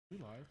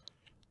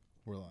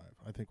We're live.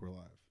 I think we're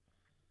live.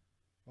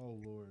 Oh,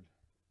 Lord.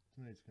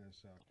 Tonight's going to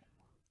suck.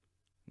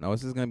 No,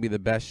 this is going to be the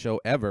best show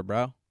ever,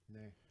 bro.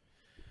 Nay.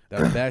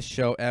 The best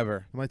show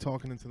ever. Am I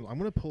talking into the... I'm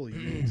going to pull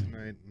you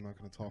tonight. I'm not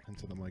going to talk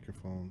into the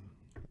microphone.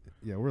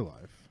 Yeah, we're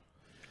live.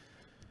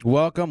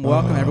 Welcome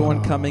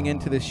everyone coming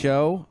into the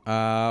show.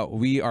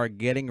 We are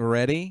getting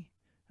ready.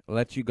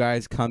 Let you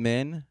guys come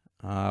in.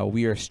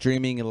 We are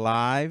streaming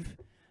live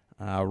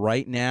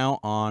right now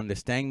on the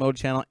Stang Mode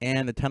channel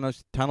and the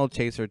Tunnel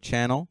Chaser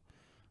channel.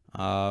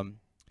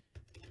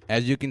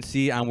 As you can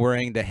see, I'm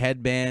wearing the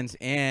headbands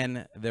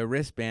and the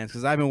wristbands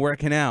because I've been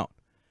working out.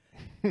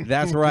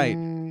 That's right.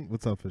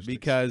 What's up, Fish?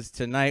 Because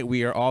tonight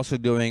we are also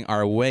doing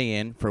our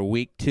weigh-in for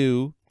week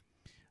 2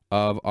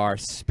 of our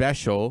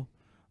special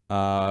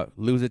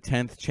Lose a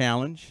 10th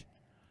challenge.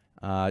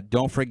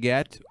 Don't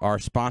forget, our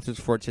sponsors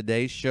for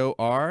today's show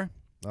are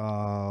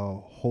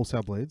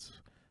Wholesale Blades.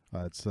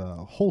 It's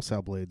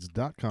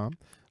wholesaleblades.com,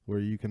 where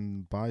you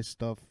can buy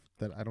stuff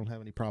that I don't have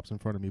any props in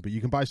front of me, but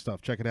you can buy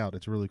stuff. Check it out.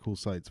 It's a really cool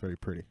site. It's very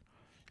pretty.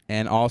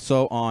 And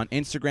also on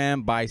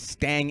Instagram by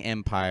Stang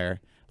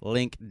Empire.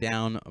 Link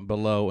down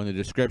below in the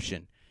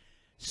description.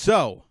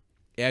 So,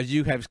 as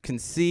you can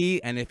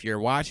see, and if you're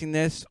watching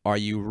this, are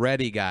you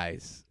ready,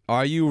 guys?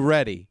 Are you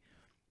ready?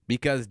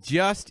 Because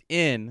just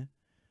in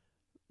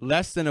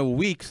less than a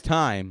week's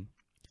time,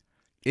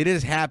 it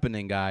is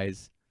happening,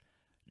 guys.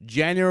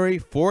 January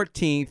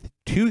 14th,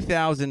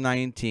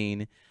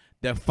 2019,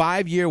 the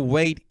 5-year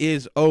wait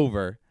is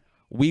over.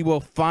 We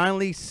will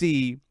finally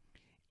see,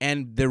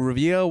 and the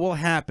reveal will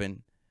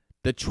happen,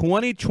 the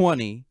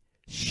 2020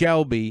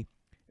 Shelby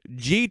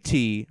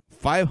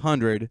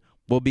GT500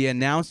 will be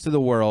announced to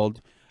the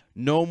world.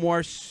 No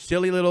more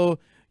silly little,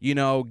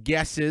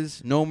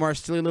 guesses. No more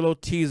silly little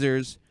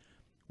teasers.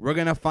 We're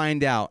going to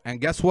find out.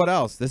 And guess what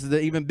else? This is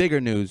the even bigger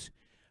news.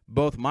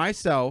 Both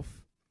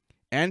myself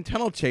and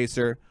Tunnel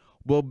Chaser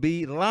will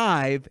be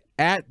live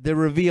at the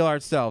reveal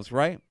ourselves,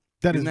 right?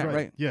 Isn't that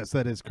right? Yes,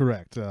 that is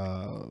correct.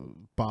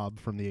 Bob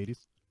from the 80s.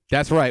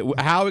 That's right.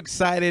 How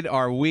excited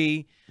are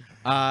we?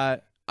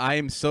 I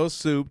am so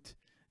souped.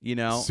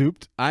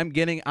 Souped?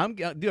 Dude,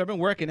 I've been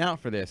working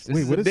out for this.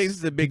 Wait, this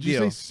is a big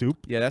deal. Did you say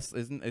soup? Yeah,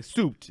 it's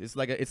souped. It's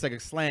like a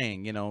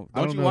slang,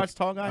 Don't you watch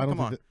Tall Guy?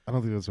 Come on. I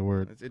don't think that's a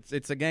word.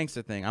 It's a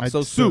gangster thing. I'm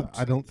so souped.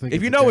 I don't think.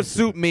 If you know what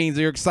soup means,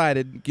 or you're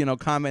excited,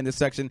 comment in the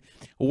section.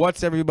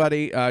 What's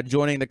everybody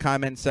joining the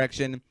comment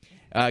section?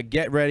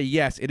 Get ready.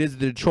 Yes, it is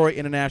the Detroit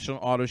International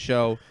Auto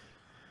Show.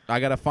 I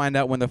got to find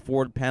out when the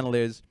Ford panel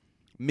is.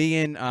 Me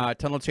and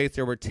Tunnel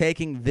Chaser, we're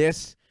taking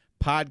this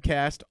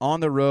podcast on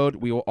the road.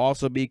 We will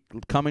also be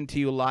coming to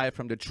you live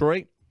from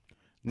Detroit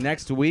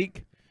next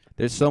week.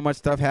 There's so much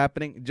stuff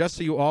happening. Just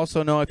so you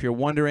also know, if you're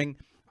wondering,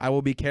 I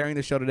will be carrying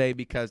the show today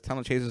because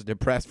Tunnel Chaser is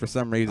depressed for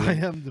some reason. I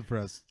am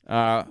depressed.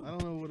 I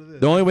don't know what it is.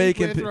 The only way you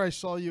can after I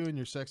saw you in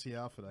your sexy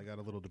outfit, I got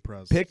a little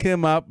depressed. Pick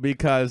him up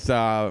because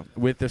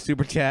with the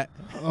super chat.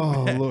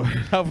 Oh Lord,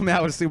 help him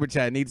out with super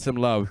chat. Need some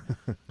love.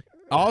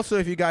 Also,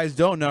 if you guys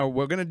don't know,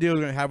 we're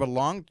gonna have a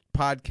long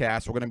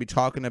podcast. We're gonna be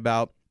talking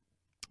about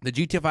the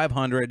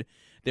GT500.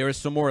 There was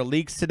some more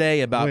leaks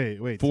today about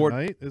wait. Ford.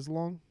 Tonight is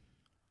long.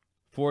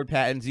 Ford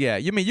patents. Yeah,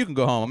 you can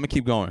go home. I'm gonna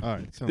keep going. All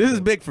right. This is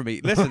big for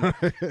me. Listen,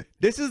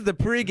 this is the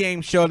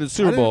pregame show to the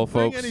Super Bowl,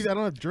 folks. I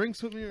don't have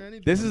drinks with me or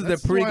anything. This is the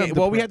pregame.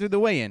 Well, we have to do the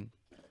weigh-in.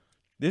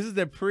 This is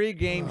the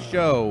pregame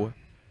show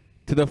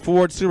to the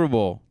Ford Super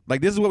Bowl. Like,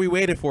 this is what we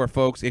waited for,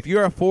 folks. If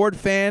you're a Ford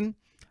fan,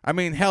 I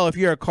mean, hell, if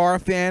you're a car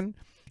fan,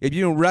 if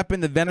you've been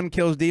repping the Venom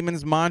Kills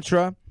Demons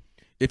mantra,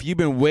 if you've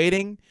been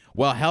waiting,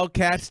 well,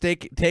 Hellcat's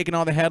taking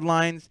all the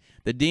headlines,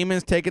 the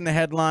Demons taking the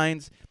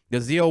headlines, the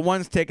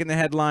Z01's taking the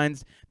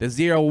headlines, the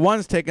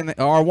Z01's taking the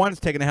R1's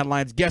taking the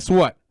headlines. Guess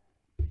what?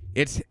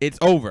 It's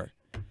over.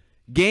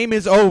 Game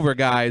is over,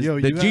 guys. The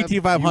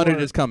GT500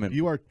 is coming.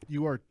 You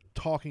are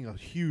talking a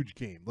huge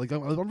game. Like,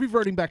 I'm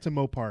reverting back to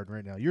Mopar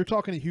right now. You're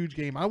talking a huge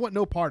game. I want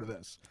no part of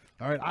this.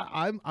 All right,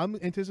 I'm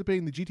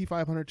anticipating the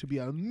GT500 to be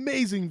an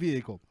amazing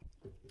vehicle,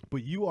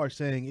 but you are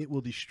saying it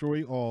will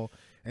destroy all.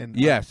 And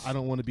yes, I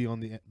don't want to be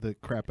on the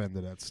crap end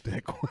of that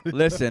stick.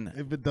 Listen,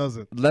 if it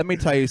doesn't, let me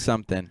tell you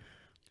something.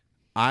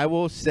 I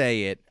will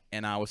say it,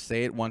 and I will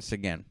say it once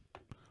again.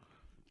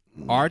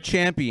 Our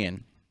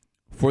champion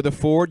for the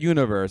Ford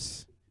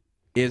universe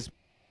is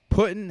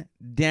putting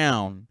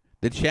down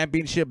the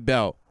championship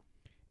belt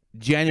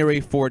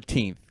January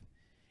 14th.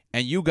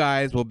 And you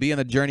guys will be on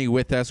the journey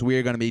with us. We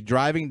are going to be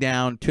driving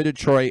down to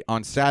Detroit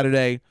on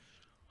Saturday.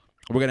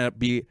 We're going to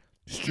be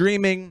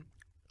streaming,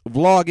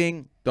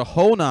 vlogging, the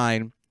whole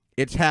nine.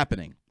 It's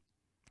happening.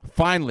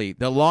 Finally,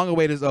 the long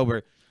wait is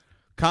over.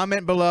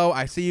 Comment below.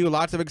 I see you.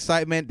 Lots of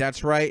excitement.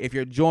 That's right. If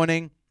you're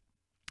joining,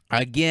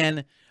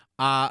 again,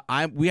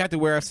 we have to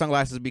wear our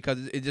sunglasses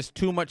because it's just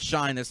too much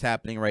shine that's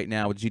happening right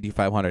now with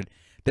GT500.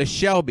 The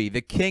Shelby,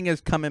 the king,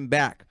 is coming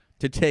back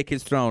to take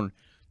his throne.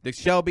 The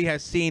Shelby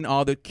has seen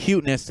all the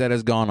cuteness that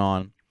has gone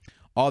on,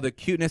 all the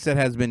cuteness that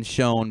has been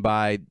shown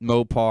by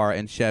Mopar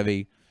and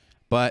Chevy,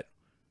 but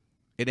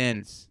it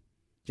ends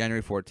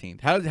January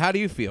 14th. How do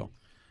you feel?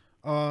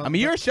 I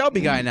mean, you're a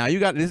Shelby guy now. You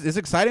got is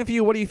exciting for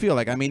you. What do you feel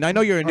like? I mean, I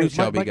know you're a new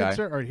Shelby guy.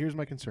 All right, here's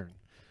my concern.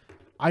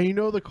 I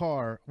know the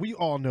car. We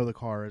all know the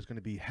car is going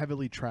to be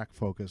heavily track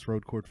focused,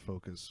 road course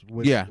focused,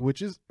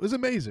 which is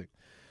amazing.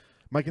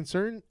 My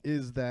concern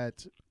is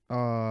that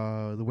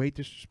the weight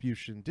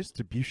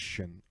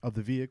distribution of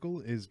the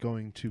vehicle is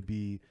going to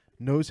be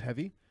nose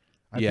heavy.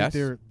 I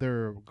think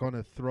they're going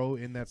to throw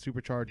in that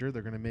supercharger.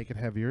 They're going to make it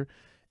heavier,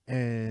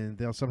 and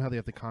they'll somehow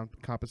have to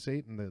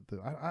compensate. And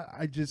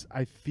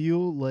I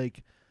feel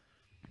like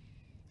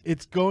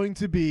it's going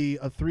to be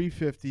a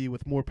 350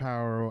 with more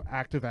power,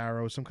 active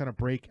arrow, some kind of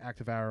brake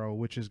active arrow,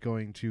 which is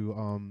going to,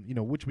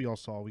 which we all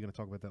saw. We're going to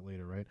talk about that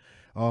later, right?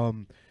 I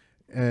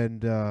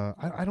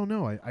don't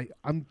know.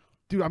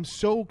 I'm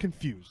so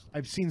confused.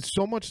 I've seen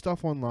so much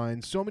stuff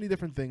online, so many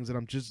different things, that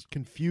I'm just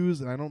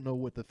confused and I don't know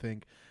what to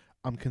think.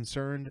 I'm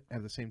concerned.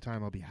 At the same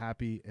time, I'll be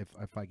happy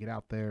if I get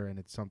out there and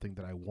it's something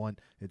that I want.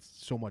 It's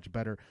so much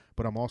better.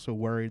 But I'm also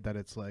worried that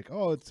it's like,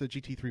 oh, it's a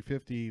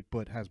GT350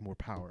 but has more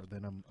power.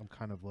 Then I'm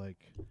kind of like.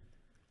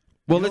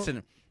 Well,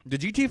 listen, the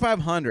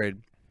GT500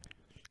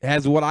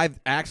 has what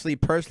I've actually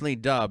personally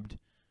dubbed.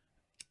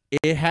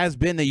 It has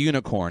been the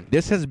unicorn.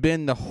 This has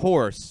been the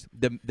horse,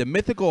 the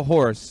mythical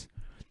horse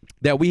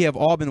that we have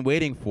all been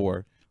waiting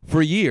for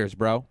years,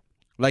 bro.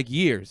 Like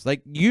years.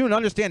 Like, you don't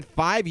understand,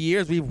 5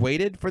 years we've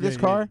waited for this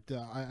car?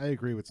 I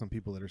agree with some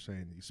people that are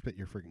saying you spit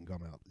your freaking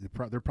gum out.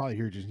 They're probably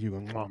here just you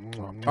going, mwah, mwah,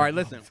 mwah, all right,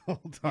 listen. You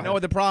know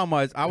what the problem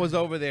was? I was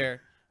over there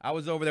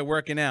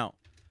working out.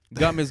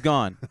 Gum is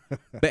gone.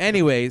 But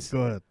anyways,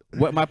 go ahead.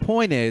 What my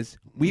point is,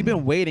 we've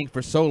been waiting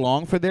for so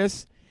long for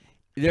this.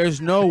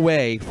 There's no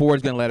way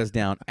Ford's going to let us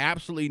down.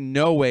 Absolutely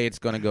no way it's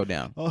going to go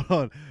down. Hold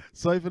on.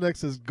 Siphon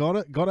X is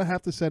gonna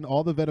have to send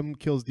all the Venom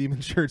Kills Demon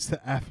shirts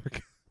to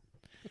Africa.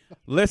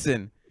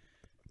 Listen,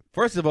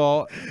 first of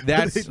all,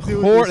 that's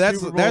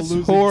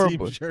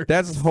horrible.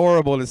 That's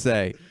horrible to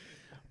say,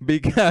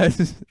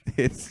 because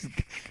it's.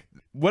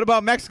 What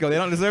about Mexico? They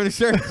don't deserve the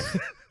shirts.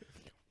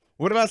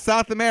 What about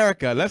South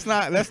America? Let's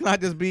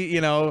not just be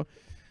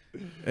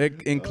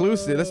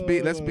inclusive.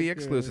 Let's be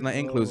exclusive, not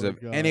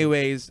inclusive.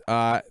 Anyways,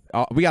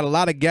 we got a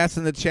lot of guests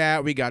in the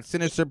chat. We got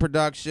Sinister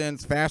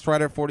Productions, Fast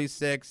Rider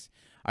 46.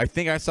 I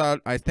think I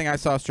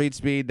saw Street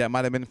Speed. That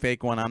might have been a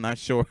fake one. I'm not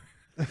sure.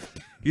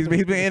 He's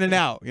been in and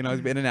out. He's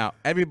been in and out.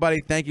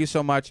 Everybody, thank you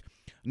so much.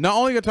 Not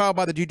only going to talk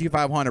about the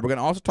GT500, we're going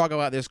to also talk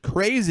about this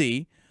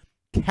crazy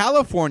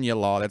California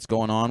law that's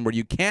going on where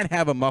you can't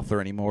have a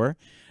muffler anymore,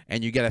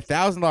 and you get a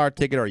 $1,000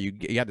 ticket, or you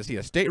have to see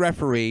a state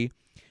referee.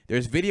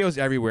 There's videos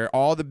everywhere.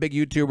 All the big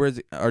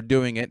YouTubers are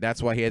doing it.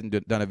 That's why he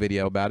hasn't done a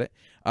video about it.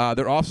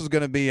 There also is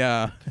going to be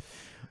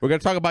we're going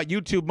to talk about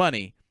YouTube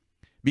money,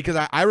 because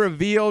I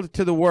revealed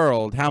to the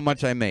world how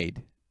much I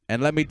made.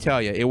 And let me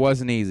tell you, it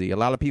wasn't easy. A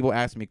lot of people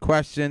asked me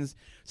questions.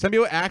 Some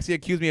people actually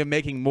accused me of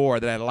making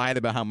more, that I lied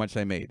about how much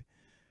I made.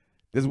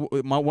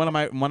 One of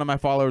my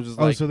followers was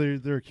like, so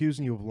they're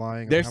accusing you of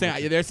lying. They're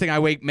saying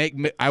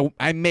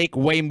I make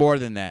way more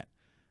than that.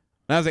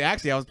 And I was like,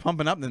 actually, I was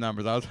pumping up the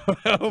numbers. I was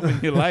hoping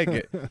you like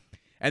it.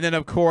 And then,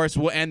 of course,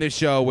 we'll end the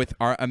show with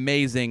our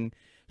amazing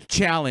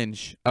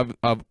challenge of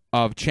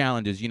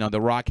challenges.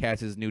 The Rock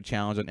has his new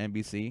challenge on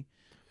NBC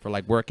for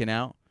like working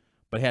out.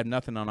 But had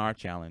nothing on our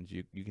challenge.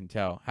 You can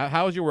tell.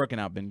 How has your working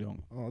out been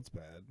doing? Oh, it's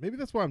bad. Maybe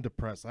that's why I'm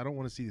depressed. I don't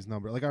want to see these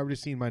numbers. Like, I already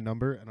seen my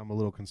number, and I'm a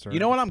little concerned.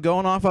 You know what I'm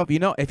going off of?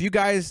 If you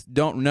guys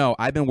don't know,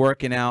 I've been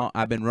working out.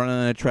 I've been running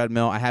on a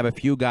treadmill. I have a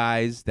few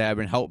guys that have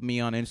been helping me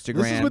on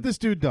Instagram. This is what this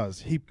dude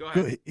does. He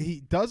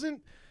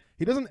doesn't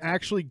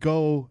actually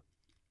go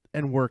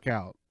and work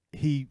out.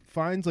 He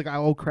finds like,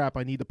 oh crap,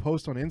 I need to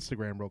post on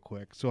Instagram real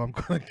quick, so I'm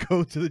gonna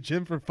go to the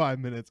gym for 5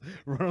 minutes,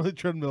 run on the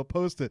treadmill,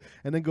 post it,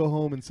 and then go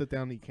home and sit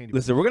down and eat candy.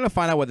 Listen, we're gonna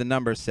find out what the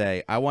numbers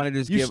say. I wanted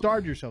to You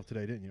starved yourself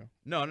today, didn't you?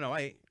 No,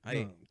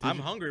 I'm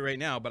hungry right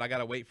now, but I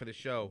gotta wait for the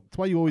show. That's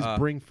why you always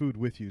bring food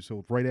with you,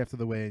 so right after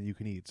the weigh-in you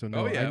can eat. So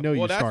no, I know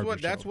you starved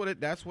yourself.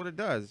 That's what it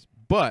does.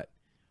 But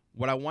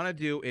what I want to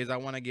do is I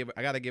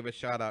gotta give a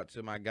shout out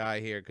to my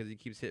guy here, because he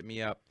keeps hitting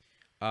me up.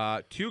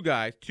 Two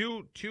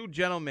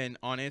gentlemen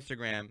on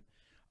Instagram.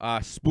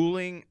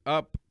 Spooling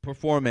Up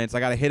Performance. I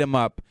got to hit him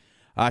up.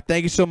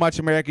 Thank you so much,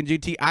 American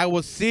GT. I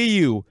will see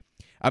you,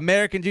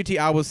 American GT.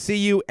 I will see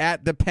you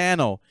at the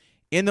panel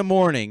in the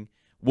morning.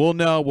 We'll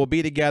know. We'll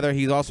be together.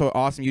 He's also an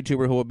awesome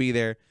YouTuber who will be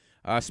there.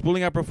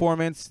 Spooling Up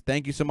Performance.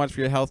 Thank you so much for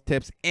your health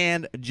tips.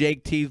 And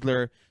Jake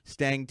Teasler,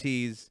 Stang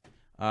Tees.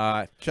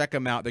 Check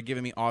them out. They're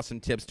giving me awesome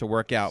tips to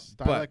work out.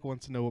 Stylek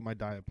wants to know what my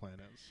diet plan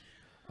is.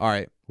 All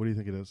right. What do you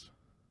think it is?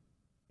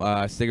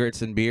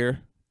 Cigarettes and beer.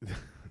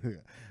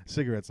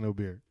 Cigarettes, no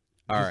beer.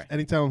 All right.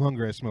 Anytime I'm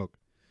hungry, I smoke.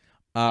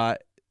 I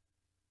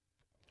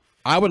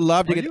would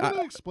love to get. You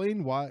gonna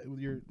explain why?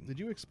 Did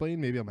you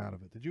explain? Maybe I'm out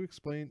of it. Did you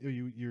explain?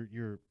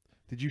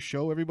 Did you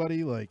show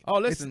everybody like? Oh,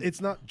 listen.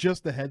 It's not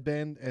just the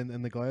headband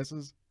and the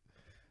glasses.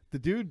 The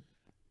dude,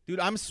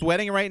 I'm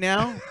sweating right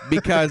now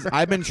because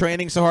I've been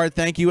training so hard.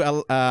 Thank you,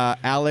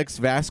 Alex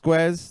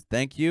Vasquez.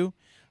 Thank you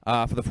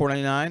for the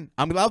 $4.99.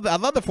 I love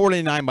the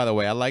 $4.99, by the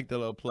way. I like the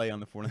little play on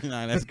the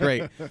 $4.99. That's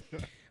great.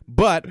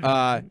 But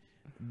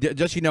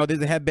just these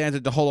are headbands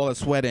that hold all the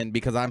sweat in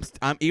because I'm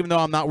even though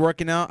I'm not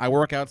working out, I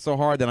work out so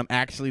hard that I'm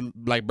actually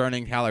like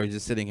burning calories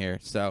just sitting here.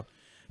 So,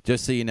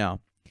 just so you know.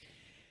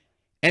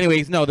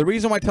 Anyways, no, the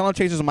reason why Tunnel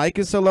Chaser's mic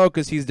is so low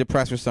because he's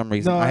depressed for some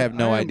reason. I have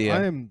no idea.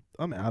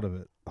 I'm out of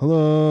it.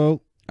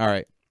 Hello. All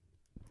right.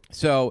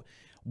 So,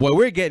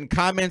 we're getting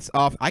comments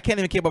off. I can't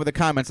even keep up with the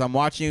comments. I'm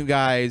watching you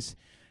guys.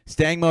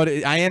 Staying mode.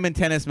 I am in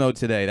tennis mode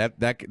today.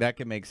 That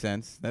can make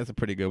sense. That's a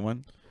pretty good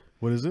one.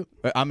 What is it?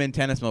 I'm in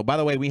tennis mode. By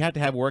the way, we have to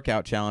have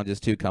workout challenges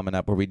too coming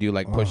up where we do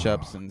like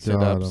push-ups and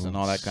sit-ups and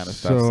all that kind of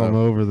stuff. So I'm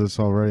over this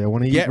already. I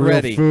want to eat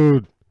ready.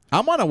 food.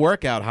 I'm on a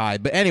workout high.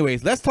 But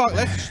anyways, let's talk.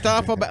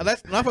 Enough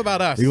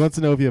about us. He wants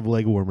to know if you have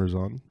leg warmers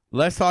on.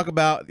 Let's talk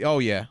about. Oh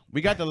yeah,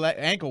 we got the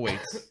ankle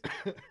weights.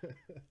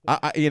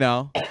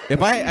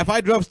 If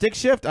I drove stick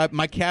shift,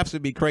 my calves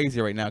would be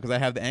crazy right now because I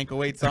have the ankle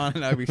weights on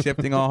and I'd be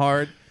shifting all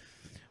hard.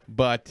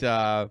 But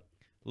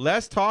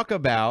let's talk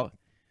about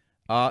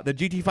the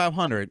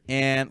GT500.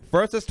 And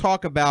first, let's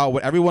talk about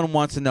what everyone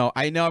wants to know.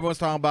 I know everyone's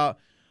talking about.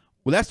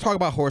 Well, let's talk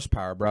about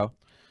horsepower, bro.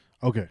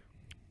 Okay.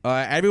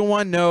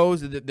 Everyone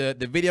knows that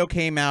the video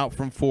came out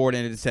from Ford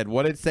and it said,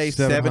 what did it say?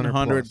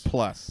 700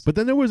 plus. But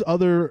then there was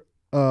other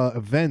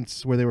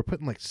events where they were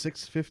putting like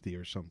 650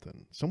 or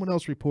something. Someone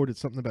else reported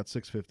something about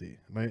 650.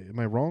 Am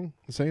I wrong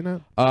in saying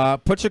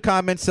that? Put your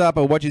comments up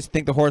on what you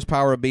think the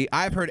horsepower would be.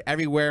 I've heard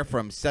everywhere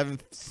from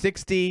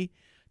 760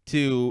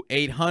 to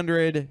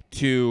 800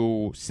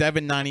 to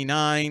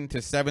 799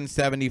 to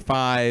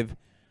 775.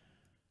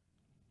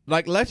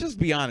 Like, let's just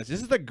be honest.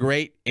 This is a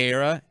great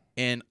era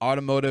in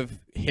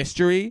automotive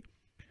history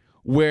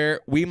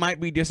where we might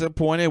be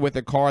disappointed with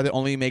a car that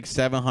only makes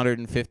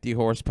 750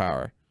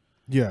 horsepower.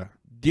 Yeah.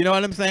 Do you know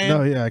what I'm saying?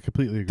 No, yeah, I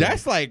completely agree.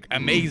 That's like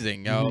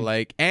amazing, yo.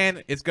 Like,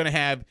 and it's gonna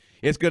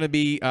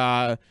be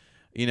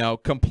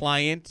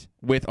compliant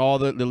with all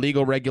the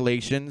legal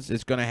regulations.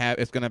 It's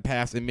gonna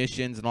pass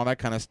emissions and all that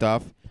kind of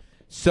stuff.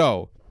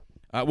 So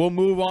we'll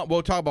move on.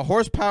 We'll talk about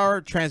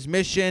horsepower,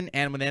 transmission,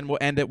 and then we'll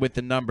end it with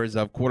the numbers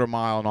of quarter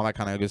mile and all that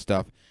kind of good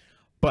stuff.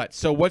 But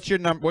so what's your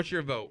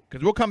vote?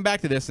 Because we'll come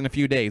back to this in a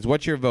few days.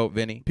 What's your vote,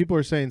 Vinny? People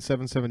are saying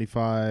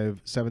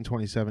 775,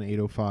 727,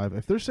 805.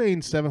 If they're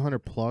saying 700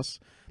 plus,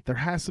 there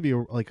has to be I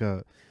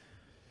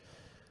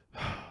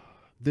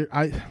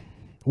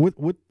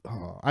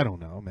don't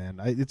know, man.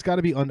 It's got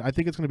to be. I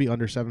think it's going to be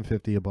under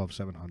 750, above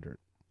 700.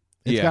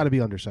 It's got to be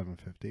under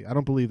 750. I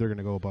don't believe they're going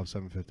to go above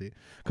 750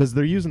 because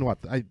they're using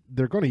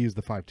they're going to use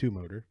the 5.2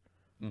 motor,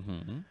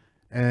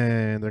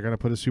 and they're going to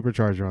put a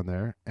supercharger on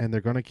there, and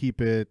they're going to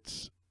keep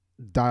it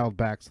dialed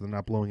back so they're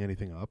not blowing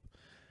anything up.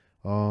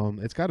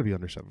 It's got to be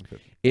under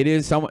 750. It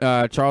is.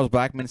 Charles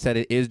Blackman said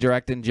it is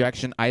direct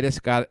injection. I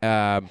just got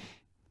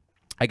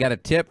I got a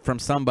tip from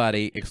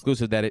somebody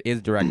exclusive that it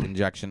is direct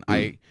injection.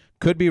 I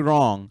could be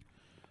wrong,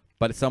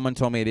 but someone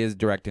told me it is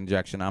direct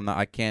injection.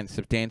 I can't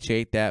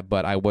substantiate that,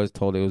 but I was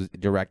told it was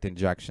direct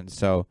injection.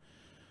 So,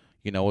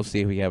 we'll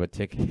see if we have a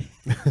ticket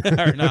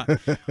or not.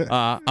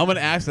 I'm gonna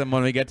ask them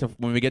when we get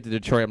to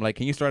Detroit. I'm like,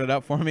 can you start it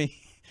up for me?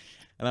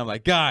 And I'm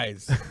like,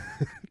 guys,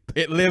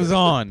 it lives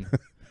on.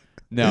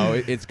 No,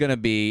 it's gonna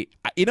be.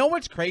 You know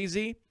what's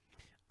crazy?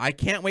 I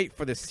can't wait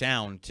for the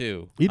sound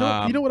too. You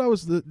know what I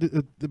was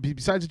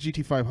besides the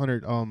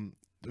GT500,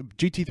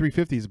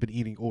 GT350 has been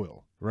eating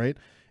oil, right?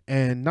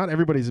 And not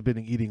everybody's been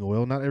eating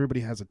oil. Not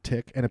everybody has a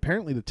tick, and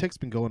apparently the tick's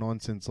been going on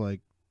since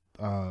like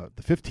the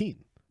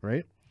 15,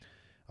 right?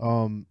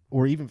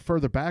 Or even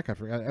further back. I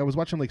forgot. I was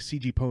watching like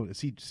CJ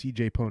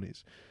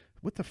Ponies.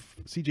 What the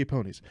CJ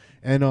Ponies?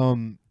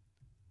 And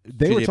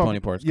they were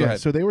talking. Yeah,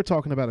 so they were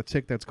talking about a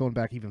tick that's going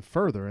back even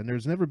further, and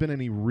there's never been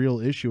any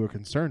real issue or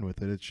concern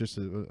with it. It's just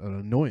an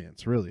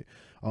annoyance, really.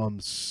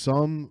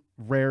 Some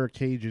rare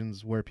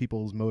occasions where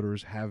people's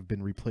motors have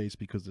been replaced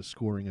because the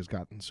scoring has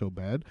gotten so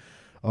bad.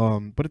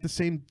 But at the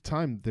same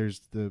time,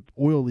 there's the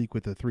oil leak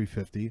with the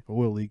 350,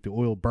 the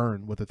oil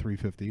burn with the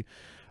 350.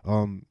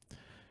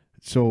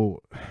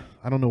 So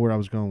I don't know where I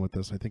was going with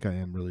this. I think I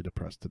am really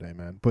depressed today,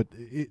 man. But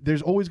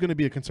there's always going to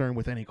be a concern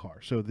with any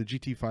car. So the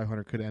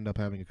GT500 could end up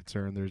having a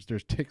concern.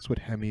 There's ticks with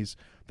Hemis.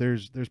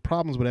 There's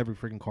problems with every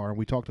freaking car, and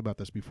we talked about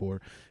this before.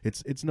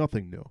 It's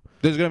nothing new.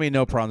 There's going to be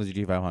no problems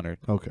with GT500.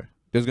 Okay.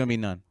 There's going to be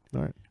none.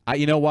 All right.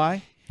 You know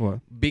why? What?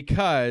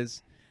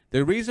 Because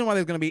the reason why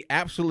there's going to be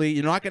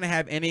you're not going to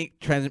have any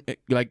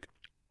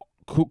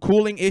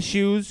cooling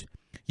issues.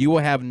 You will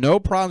have no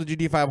problems with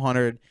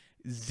GT500.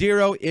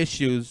 Zero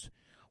issues.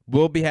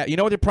 You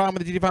know what the problem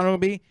with the GT500 will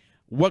be?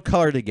 What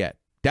color to get.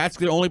 That's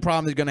the only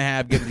problem they're going to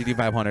have getting the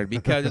GT500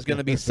 because it's going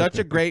to be such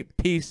a great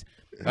piece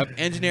of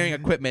engineering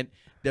equipment.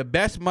 The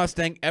best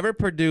Mustang ever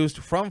produced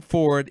from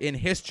Ford in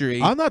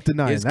history. I'm not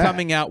denying is that.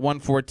 Coming out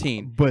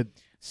 114. But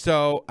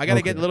so I got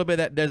to get a little bit of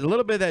that. There's a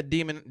little bit of that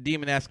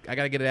demon-esque. I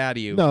got to get it out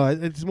of you. No,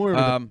 it's more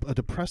of a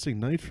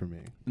depressing night for me.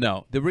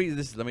 No, the reason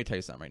let me tell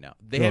you something right now.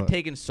 They have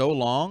taken so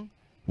long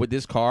with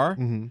this car.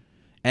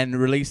 And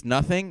released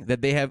nothing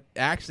that they have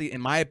actually,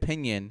 in my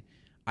opinion,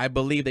 I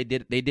believe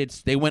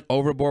they went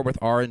overboard with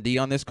R&D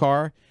on this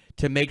car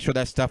to make sure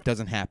that stuff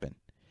doesn't happen,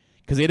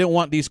 because they didn't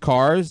want these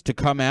cars to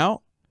come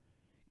out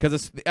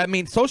Because I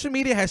mean, social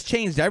media has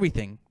changed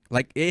everything.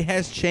 Like it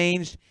has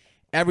changed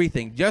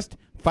everything. Just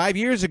 5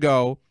 years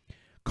ago,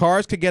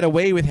 cars could get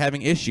away with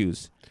having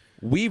issues.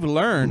 We've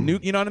learned new.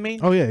 You know what I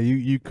mean? Oh yeah,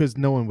 you because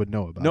no one would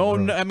know about it.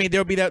 No, I mean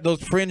there'll be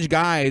those fringe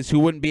guys who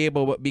wouldn't be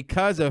able,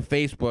 because of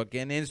Facebook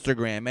and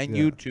Instagram and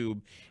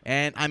YouTube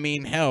and I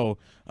mean hell,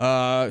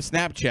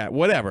 Snapchat,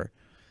 whatever.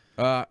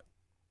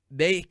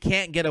 They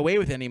can't get away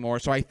with it anymore.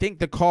 So I think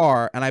the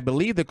car, and I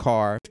believe the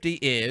car 50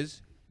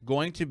 is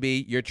going to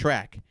be your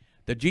track.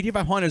 The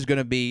GT500 is going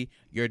to be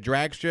your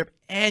drag strip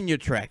and your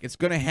track. It's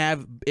going to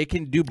have, it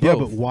can do both. Yeah,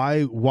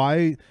 but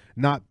why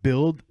not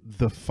build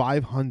the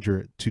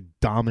 500 to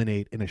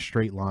dominate in a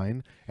straight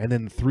line and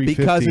then 350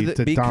 to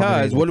dominate?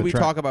 Because what did we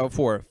track? talk about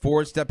before?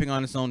 Ford stepping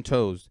on its own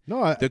toes.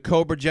 No, the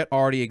Cobra Jet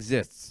already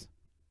exists.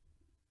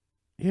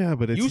 Yeah,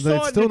 but it's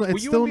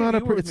still not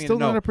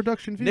a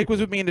production vehicle. Nick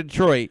was with me in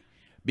Detroit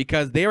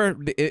because they were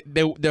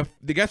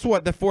guess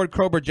what the Ford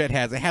Cobra Jet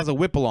has? It has a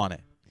Whipple on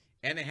it,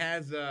 and it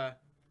has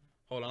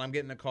hold on, I'm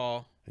getting a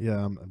call.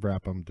 Yeah,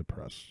 I'm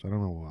depressed. I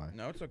don't know why.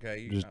 No, it's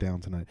okay. I'm just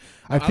down tonight.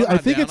 I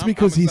think it's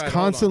because he's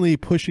constantly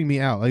pushing me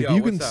out. Like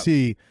you can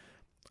see,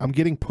 I'm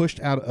getting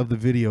pushed out of the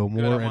video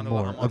more and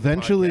more.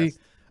 Eventually,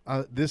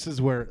 this is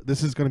going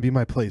to be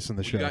my place in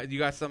the show. You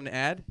got something to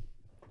add?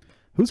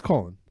 Who's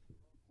calling?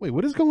 Wait,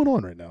 what is going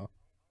on right now?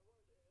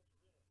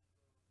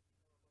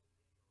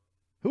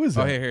 Who is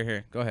that? Oh,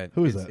 here. Go ahead.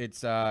 Who is that?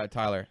 It's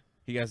Tyler.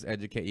 He has to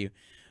educate you.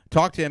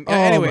 Talk to him. Oh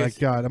Anyways.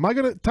 my God! Am I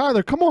gonna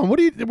Tyler? Come on!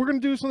 We're gonna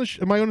do this on the.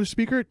 Am I on the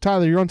speaker?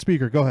 Tyler, you're on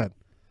speaker. Go ahead.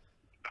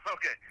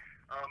 Okay.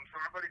 So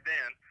my buddy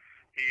Dan,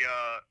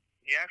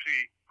 he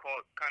actually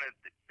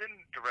didn't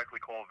directly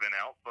call Vin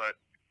out, but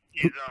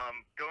he's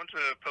going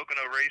to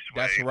Pocono Raceway.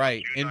 That's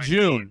right. In 19th.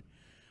 June.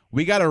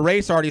 We got a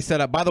race already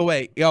set up. By the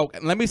way,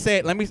 let me say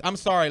it. I'm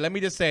sorry. Let me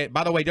just say it.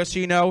 By the way, just so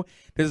you know,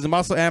 this is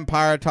Muscle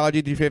Empire, Tyler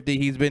GT50.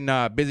 He's been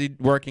busy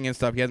working and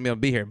stuff. He hasn't been able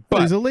to be here.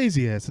 But he's a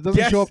lazy ass. It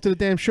doesn't show up to the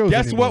damn shows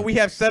Guess anymore. what we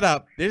have set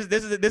up? This is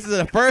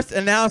the first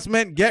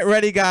announcement. Get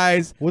ready,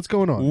 guys. What's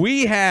going on?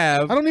 We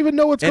have I don't even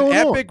know what's going on.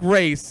 An epic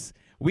race.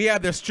 We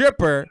have the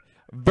Stripper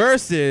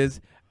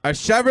versus a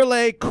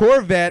Chevrolet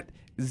Corvette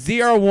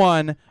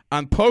ZR1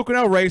 on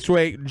Pocono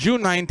Raceway,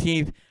 June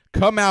 19th.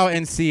 Come out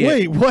and see it.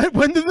 Wait, what?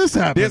 When did this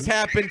happen? This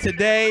happened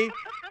today.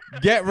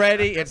 Get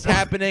ready. It's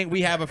happening.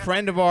 We have a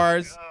friend of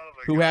ours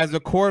who has a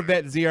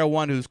Corvette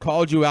ZR1 who's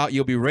called you out.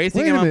 You'll be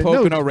racing him on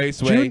Pocono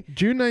Raceway.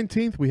 June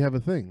 19th, we have a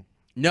thing.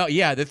 No,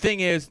 yeah. The thing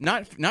is,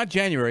 not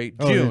January,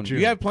 Oh, June. yeah, June.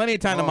 You have plenty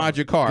of time to mod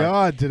your car.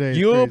 God, today.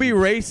 You'll be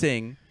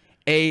racing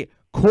a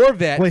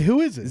Corvette. Wait,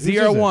 who is it?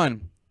 ZR1.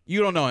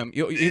 You don't know him.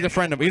 He's a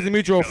friend of. He's a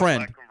mutual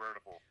friend.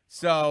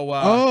 So.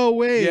 Oh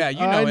wait. Yeah,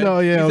 you know I him. know.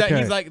 Yeah, he's okay.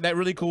 He's like that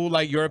really cool,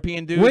 like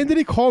European dude. When did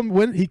he call?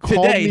 When he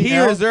called today? me He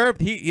out? reserved.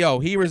 He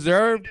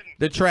reserved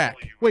the track.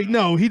 Wait,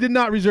 no, he did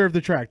not reserve the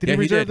track. Did he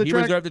reserve the track?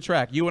 He reserved the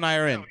track. You and I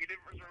are in. No, he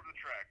didn't reserve the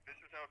track. This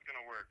is how it's going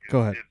to work.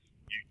 Go ahead.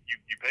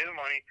 You pay the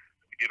money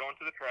to get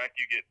onto the track.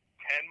 You get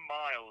 10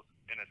 miles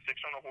in a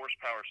 600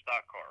 horsepower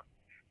stock car.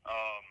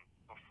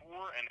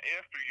 Before and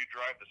after you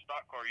drive the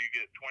stock car, you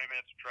get 20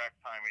 minutes of track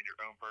time in your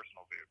own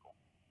personal vehicle.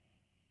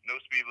 No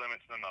speed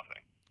limits, no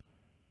nothing.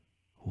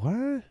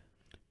 What?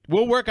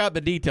 We'll work out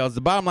the details.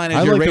 The bottom line is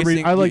I you're like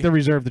racing. I like to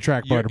reserve the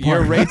track part.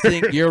 You're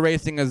racing. You're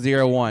racing a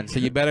 01, so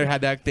you better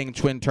have that thing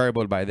twin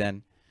turboed by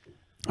then.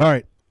 All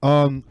right.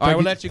 All right,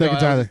 we'll let you go. Thank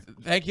you, Tyler.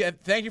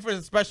 Thank you for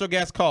the special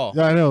guest call.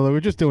 Yeah, I know.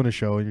 We're just doing a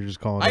show, and you're just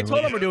calling. I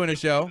told him we're doing a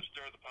show.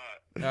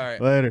 All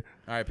right. Later.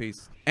 All right,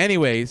 peace.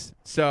 Anyways,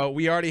 so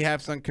we already have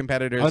some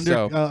competitors.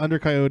 Under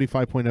Coyote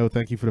 5.0,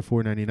 thank you for the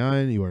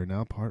 $4.99. You are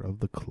now part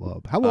of the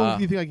club. How long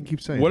do you think I can keep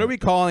saying What that? are we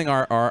calling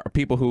our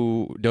people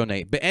who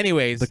donate? But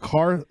anyways. The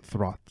car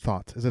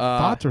thought. Is it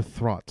thought or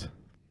throt?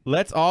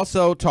 Let's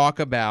also talk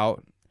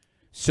about.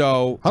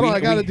 So hold on, I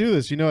got to do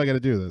this. You know I got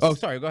to do this. Oh,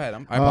 sorry. Go ahead.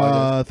 I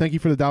apologize. Thank you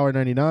for the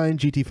 $1.99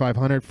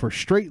 GT500 for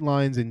straight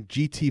lines and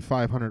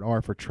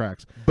GT500R for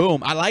tracks.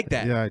 Boom. I like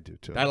that. Yeah, I do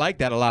too. I like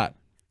that a lot.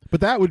 But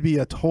that would be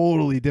a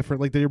totally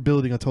different, like they're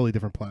building a totally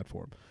different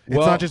platform. It's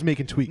not just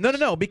making tweaks.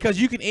 No,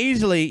 because you can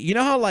easily, you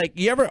know how like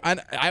you ever,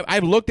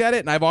 I've looked at it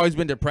and I've always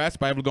been depressed,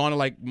 but I've gone to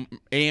like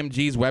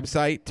AMG's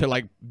website to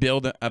like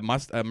build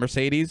a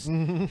Mercedes.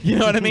 You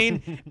know what I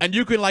mean? And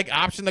you can like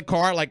option the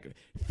car like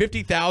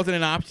 50,000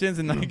 in options,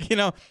 and like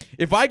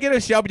if I get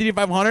a Shelby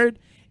GT500,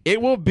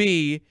 it will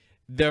be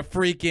the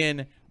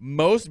freaking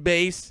most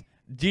base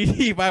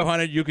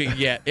GT500 you can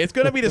get. It's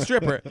gonna be the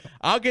stripper.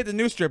 I'll get the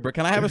new stripper.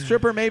 Can I have a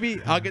stripper?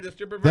 Maybe I'll get the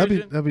stripper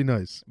version. That'd be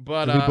nice.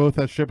 But if we both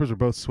have strippers, we're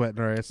both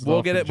sweating our asses we'll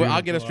off get it. in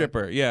I'll get a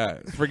stripper. Yeah,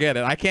 forget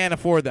it. I can't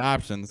afford the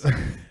options.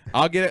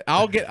 I'll get it.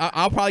 I'll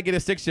probably get a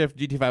 6-shift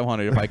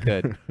GT500 if I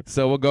could.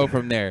 So we'll go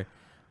from there.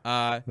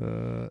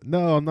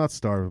 No, I'm not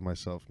starving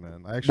myself,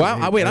 man. I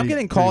actually. Wait, I'm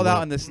getting called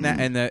out in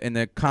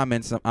the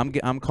comments.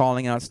 I'm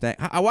calling out Snack.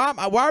 Why am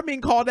I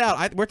being called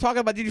out? We're talking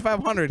about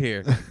GT500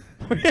 here.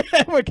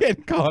 We're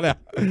getting called out.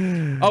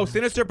 Oh,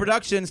 Sinister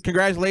Productions,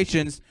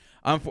 congratulations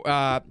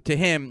to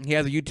him. He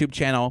has a YouTube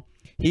channel.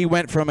 He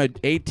went from an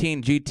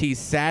 18 GT,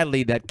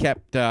 sadly, that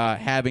kept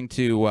having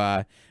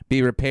to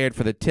be repaired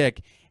for the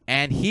tick,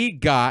 and he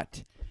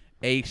got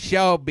a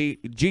Shelby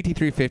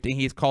GT350.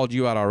 He's called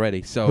you out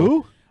already. So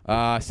Who?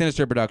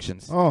 Sinister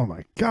Productions. Oh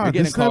my God! You're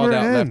getting This called never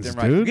out ends,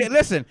 left and right. dude.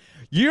 Listen,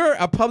 you're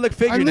a public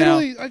figure now.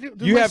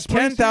 You have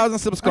 10,000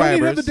 subscribers. I don't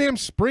even have the damn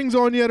springs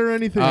on yet or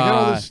anything. I got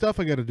all this stuff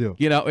I got to do.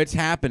 You know, it's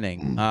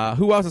happening.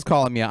 Who else is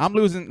calling me out? I'm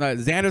losing.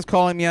 Xander's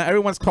calling me out.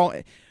 Everyone's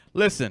calling.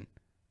 Listen,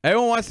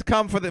 everyone wants to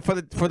come for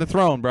the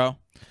throne, bro.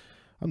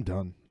 I'm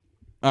done.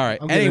 All right.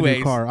 I'm getting a Anyways,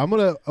 new car. I'm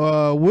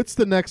gonna. What's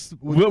the next?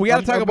 we got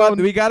to talk about.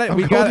 We got it. I'm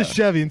We going got to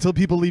Chevy until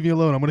people leave me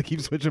alone. I'm gonna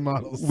keep switching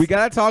models. We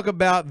got to talk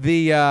about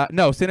the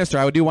no Sinister.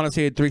 I do want to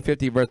see a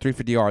 350 versus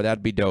 350R.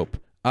 That'd be dope.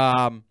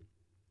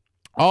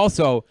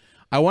 Also,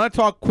 I want to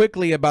talk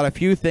quickly about a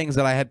few things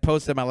that I had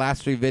posted in my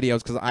last 3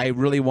 videos because I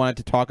really wanted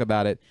to talk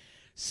about it.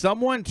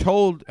 Someone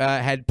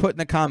had put in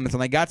the comments,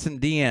 and I got some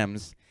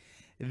DMs.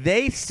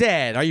 They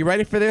said, "Are you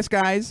ready for this,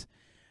 guys?"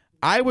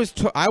 I was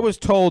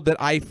told that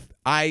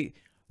I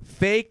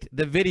faked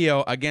the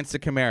video against the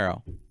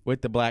Camaro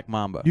with the Black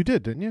Mamba. You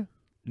did, didn't you?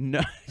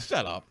 No,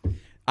 shut up.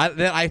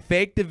 That I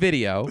faked the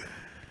video.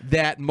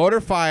 That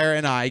Motorfire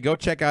and I go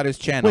check out his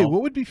channel. Wait,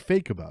 what would be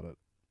fake about it?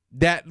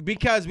 That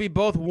because we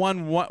both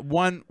won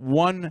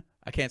one.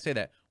 I can't say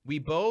that. We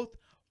both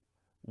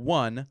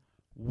won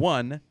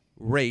one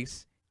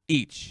race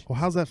each. Well,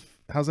 how's that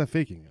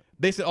faking it?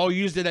 They said, "Oh,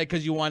 you just did that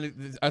because you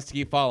wanted us to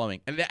keep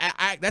following," and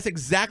that's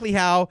exactly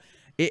how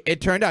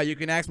it turned out. You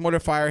can ask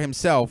Motorfire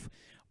himself.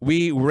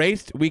 We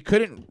raced. We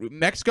couldn't.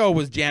 Mexico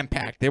was jam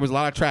packed. There was a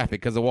lot of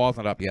traffic because the wall's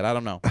not up yet. I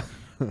don't know,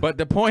 but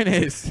the point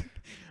is,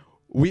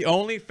 we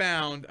only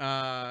found.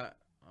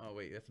 Oh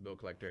wait, that's a bill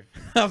collector.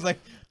 I was like,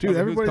 dude,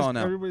 everybody's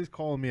everybody's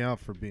calling me out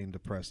for being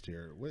depressed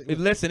here.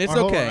 Listen, it's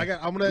all right, okay.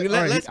 I'm gonna.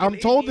 All right, I'm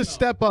told to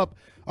step up.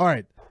 All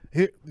right,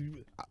 here.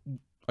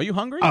 Are you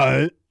hungry?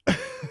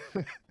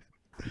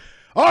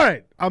 All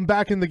right, I'm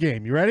back in the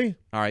game. You ready?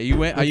 All right, you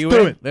win. Are you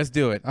do in? it. Let's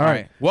do it. All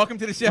right. Welcome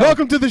to the show.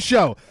 Welcome to the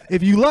show.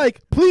 If you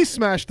like, please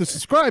smash the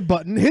subscribe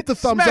button, hit the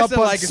thumbs up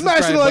button,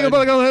 smash the like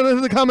button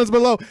in the comments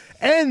below.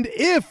 And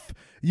if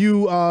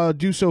you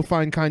do so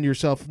find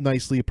yourself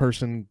nicely a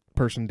person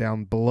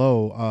down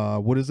below,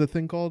 what is the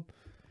thing called?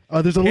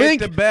 There's a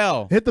link. Hit the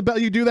bell. Hit the bell.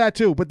 You do that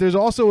too. But there's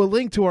also a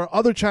link to our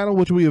other channel,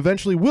 which we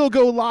eventually will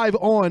go live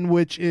on,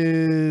 which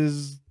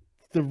is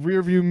the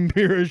Rearview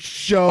Mirror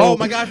Show. Oh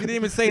my gosh, we didn't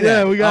even say that.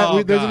 Yeah, we got.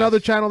 Oh, there's another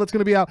channel that's going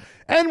to be out,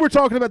 and we're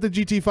talking about the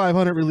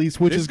GT500 release,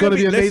 which is going to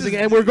be amazing.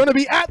 And we're going to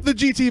be at the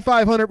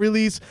GT500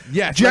 release.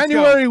 Yes,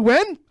 January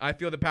when? I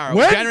feel the power.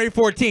 When? January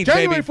 14th.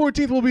 January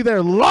baby. 14th. We'll be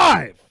there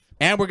live.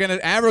 And we're gonna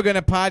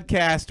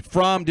podcast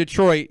from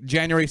Detroit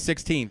January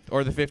 16th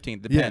or the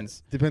 15th.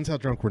 Depends. Yeah, depends how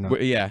drunk we're not.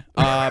 Yeah.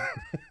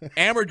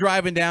 And we're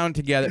driving down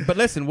together. But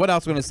listen, what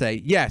else am I gonna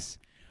say? Yes.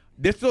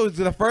 This is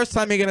the first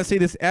time you're going to see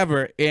this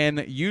ever in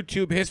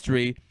YouTube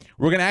history.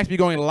 We're going to actually be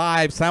going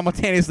live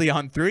simultaneously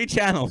on 3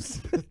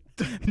 channels.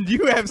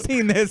 You have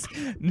seen this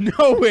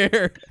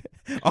nowhere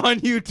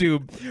on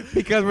YouTube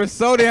because we're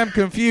so damn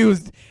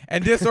confused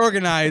and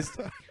disorganized.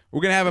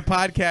 We're going to have a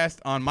podcast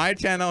on my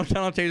channel,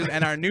 Channel Changers,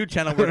 and our new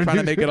channel. We're trying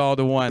to make it all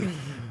to one.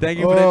 Thank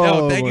you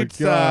for thank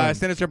you,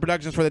 Sinister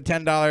Productions, for the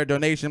 $10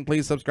 donation.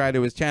 Please subscribe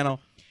to his channel.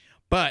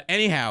 But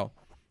anyhow,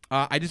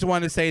 I just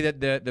wanted to say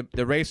that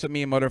the race with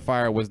me and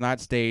Motorfire was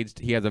not staged.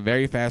 He has a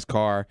very fast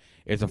car.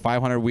 It's a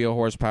 500 wheel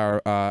horsepower,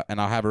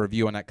 and I'll have a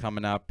review on that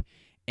coming up.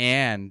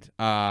 And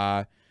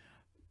do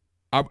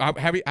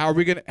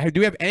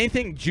we have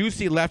anything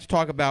juicy left to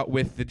talk about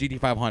with the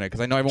GT500? Because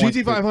I know everyone.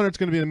 GT500 is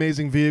going to be an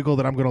amazing vehicle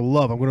that I'm going to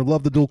love. I'm going to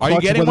love the dual Are you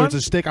clutch, getting whether one? it's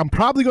a stick. I'm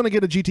probably going to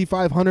get a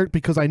GT500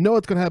 because I know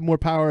it's going to have more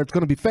power. It's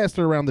going to be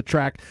faster around the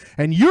track,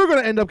 and you're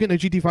going to end up getting a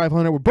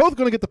GT500. We're both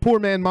going to get the poor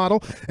man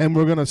model, and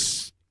we're going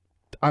to,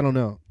 I don't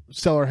know,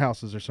 sell our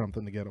houses or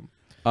something to get them.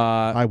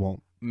 I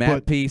won't.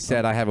 Matt P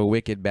said I have a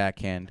wicked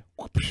backhand.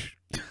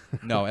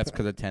 No, that's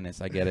because of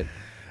tennis. I get it.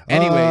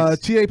 Anyways,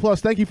 TA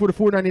Plus, thank you for the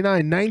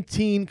 $4.99.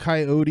 19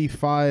 Coyote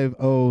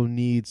 50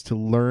 needs to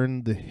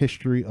learn the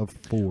history of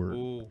Ford.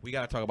 Ooh, we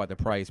gotta talk about the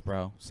price,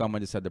 bro.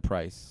 Someone just said the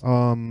price.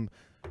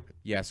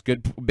 Yes,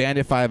 good.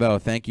 Bandit 50.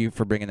 Thank you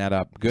for bringing that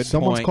up. Good.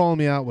 Someone's calling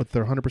me out with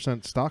their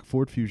 100% stock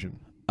Ford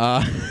Fusion.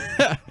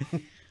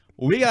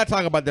 We got to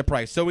talk about the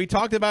price. So we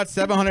talked about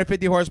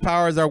 750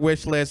 horsepower as our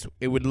wish list.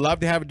 It would love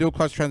to have a dual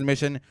clutch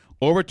transmission,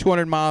 over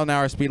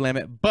 200-mile-an-hour speed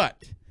limit.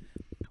 But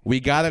we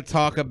got to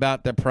talk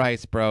about the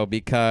price, bro,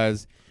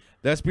 because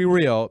let's be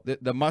real.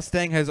 The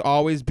Mustang has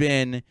always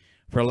been,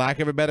 for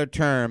lack of a better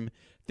term,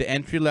 the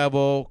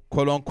entry-level,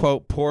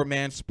 quote-unquote, poor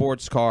man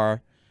sports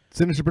car.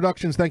 Sinister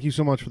Productions, thank you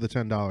so much for the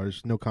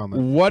 $10. No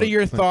comment. What are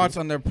your thoughts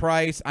on the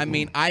price? I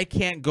mean, I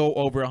can't go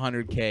over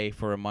 $100K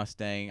for a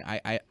Mustang.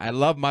 I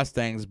love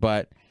Mustangs,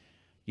 but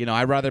you know,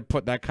 I'd rather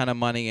put that kind of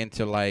money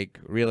into like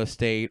real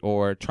estate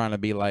or trying to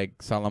be like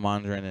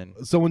Salamandrin.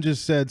 And someone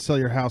just said, sell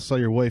your house, sell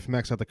your wife,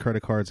 max out the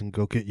credit cards, and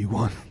go get you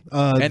one.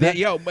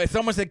 Then,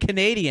 someone said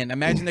Canadian.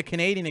 Imagine the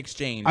Canadian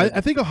exchange.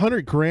 I think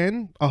 $100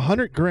 grand.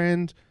 $100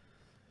 grand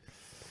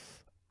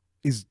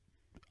is,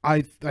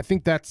 I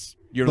think that's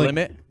your like,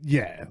 limit.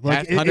 Yeah,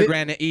 like 100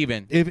 grand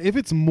even. If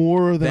it's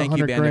more than Thank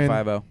 100 you, Bandit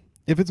grand, 50.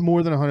 If it's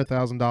more than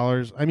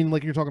 $100,000, I mean,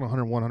 like you're talking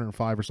 101,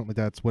 105 or something like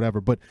that, it's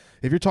whatever. But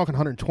if you're talking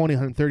 120,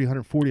 130,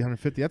 140,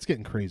 150, that's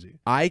getting crazy.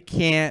 I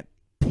can't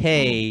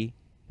pay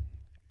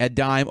a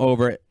dime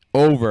over.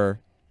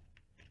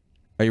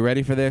 Are you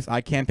ready for this?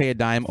 I can't pay a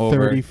dime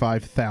over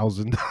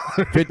 $35,000.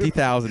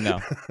 $50,000.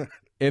 No.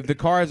 If the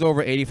car is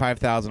over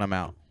 $85,000, I'm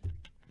out.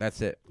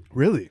 That's it.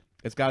 Really?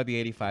 It's got to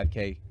be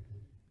 $85K.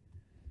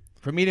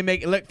 For me to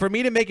make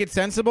it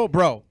sensible,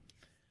 bro.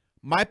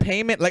 My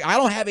payment, like I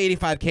don't have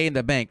 $85K in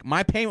the bank.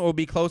 My payment will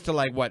be close to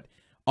like what,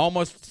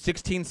 almost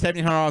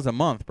 $1,600-$1,700 a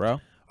month, bro.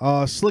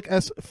 Slick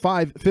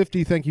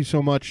S550, thank you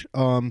so much.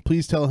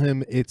 Please tell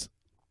him it's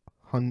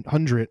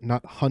 100,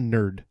 not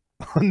 100.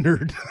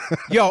 100.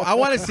 Yo, I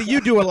want to see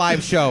you do a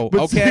live show.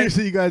 But okay,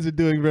 seriously, you guys are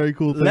doing very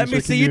cool things. let me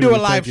see you do a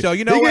live show.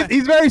 You know what?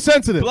 He's very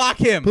sensitive. Block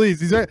him,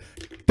 please.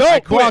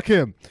 Don't block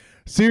him.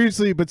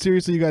 Seriously,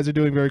 you guys are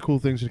doing very cool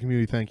things for the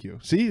community. Thank you.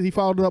 See, he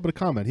followed it up with a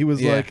comment. He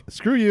was like,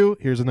 "Screw you."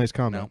 Here's a nice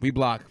comment. No, we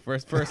block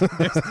first. There's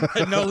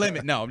no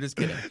limit. No, I'm just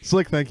kidding.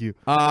 Slick, thank you.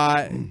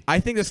 I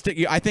think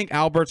I think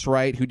Albert's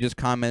right, who just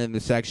commented in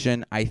the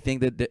section. I think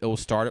that it will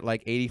start at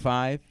like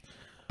 85,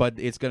 but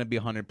it's going to be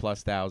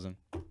 100,000+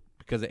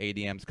 because of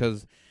ADMs.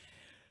 Because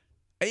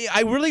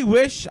I really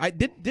wish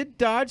did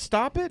Dodge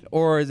stop it,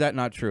 or is that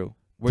not true?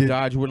 Where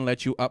Dodge wouldn't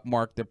let you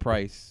upmark the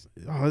price.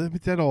 Oh,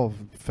 that all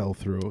fell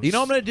through. You know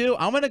what I'm going to do?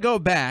 I'm going to go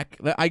back.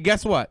 I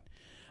guess what?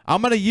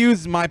 I'm going to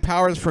use my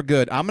powers for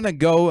good. I'm going to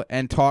go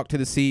and talk to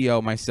the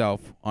CEO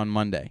myself on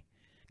Monday.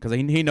 Because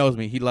he knows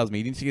me. He loves me.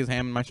 You didn't see his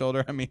hand on my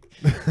shoulder? I mean,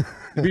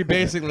 we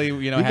basically,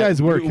 you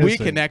guys were we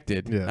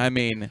connected. Yeah. I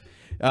mean,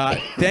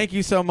 thank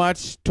you so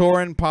much,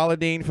 Torin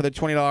Pauladine, for the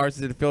 $20.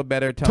 Did it feel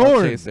better?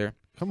 Tunnel Chaser.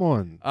 Come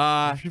on.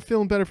 If you're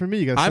feeling better for me,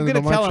 you got to I'm send it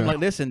on my tell him, channel. like,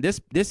 listen, this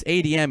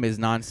ADM is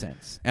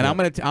nonsense. And I'm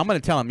gonna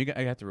tell him,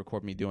 I have to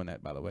record me doing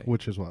that, by the way.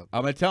 Which is what?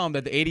 I'm gonna tell him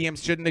that the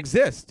ADMs shouldn't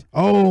exist.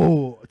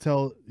 Oh,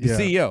 the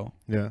CEO.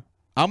 Yeah.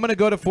 I'm gonna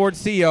go to Ford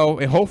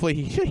CEO, and hopefully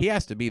he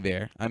has to be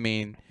there. I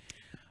mean,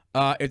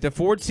 if the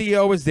Ford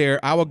CEO is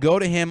there, I will go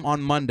to him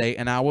on Monday,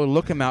 and I will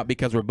look him out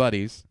because we're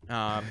buddies.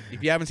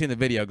 If you haven't seen the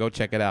video, go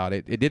check it out.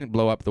 It didn't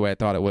blow up the way I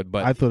thought it would,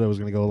 but I thought it was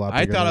going to go a lot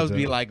bigger. I thought it would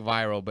be like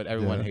viral, but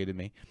everyone hated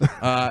me.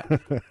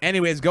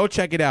 Anyways, go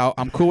check it out.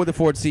 I'm cool with the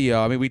Ford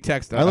CEO. I mean, we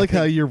texted. I like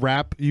how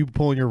you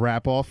pulling your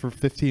rap off for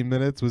 15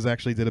 minutes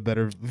did a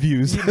better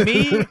views.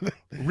 Me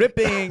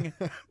ripping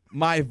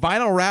my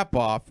vinyl wrap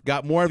off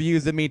got more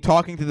views than me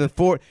talking to the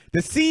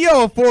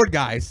CEO of Ford,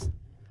 guys.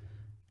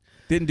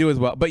 Didn't do as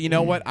well. But you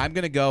know what? I'm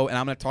going to go and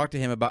I'm going to talk to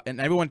him about, and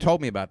everyone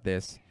told me about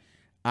this.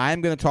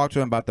 I'm going to talk to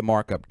him about the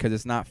markup because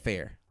it's not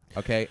fair.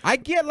 Okay? I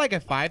get like a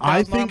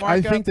 $5,000 markup.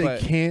 I think they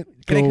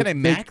can't go. Can they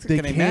max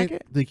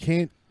it? They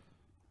can't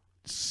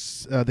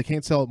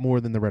sell it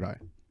more than the Red Eye.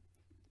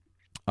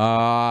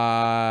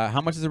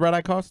 How much does the Red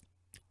Eye cost?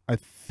 I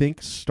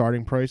think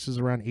starting price is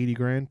around 80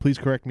 grand. Please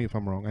correct me if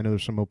I'm wrong. I know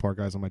there's some Mopar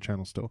guys on my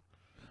channel still.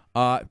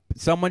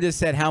 Someone just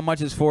said, how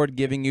much is Ford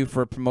giving you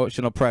for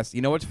promotional press?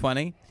 You know what's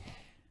funny?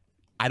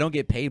 I don't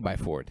get paid by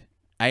Ford.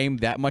 I am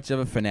that much of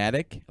a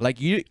fanatic. Like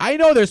I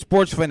know there's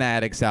sports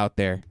fanatics out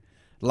there,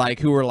 like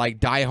who are like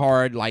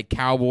diehard like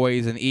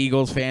Cowboys and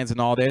Eagles fans and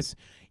all this.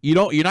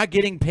 You're not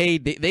getting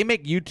paid. They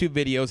make YouTube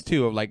videos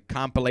too of like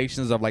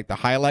compilations of like the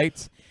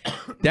highlights.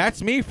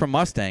 That's me from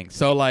Mustang.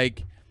 So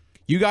like,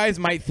 you guys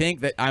might think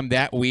that I'm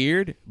that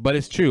weird, but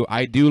it's true.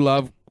 I do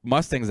love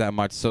Mustangs that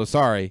much. So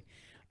sorry.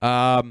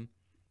 I'm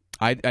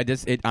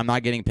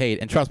not getting paid.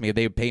 And trust me, if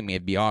they would pay me,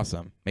 it'd be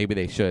awesome. Maybe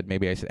they should.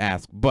 Maybe I should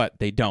ask. But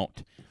they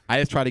don't. I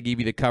just try to give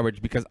you the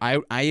coverage because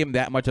I am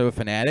that much of a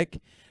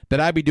fanatic that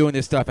I'd be doing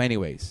this stuff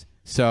anyways.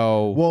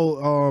 So well,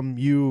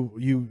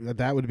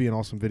 that would be an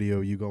awesome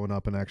video. You going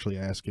up and actually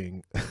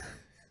asking.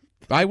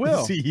 I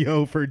will.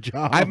 CEO for a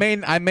job. I may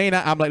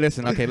not. I'm like,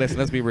 listen. Okay, listen.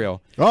 Let's be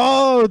real.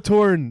 Oh,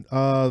 Torn.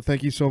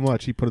 Thank you so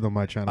much. He put it on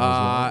my channel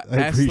as well.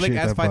 I appreciate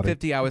that, S550.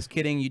 buddy. I was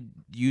kidding.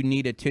 You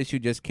need a tissue.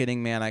 Just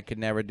kidding, man. I could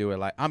never do it.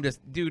 Like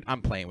dude.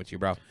 I'm playing with you,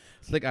 bro.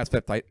 Slick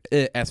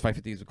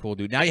S550 is a cool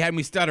dude. Now you have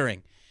me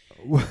stuttering.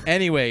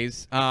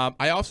 Anyways,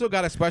 I also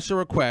got a special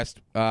request.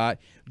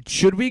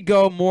 Should we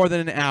go more than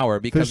an hour?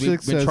 Because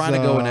we've been trying to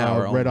go an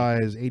hour. Red Eye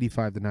is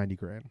 85 to 90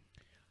 grand.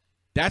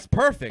 That's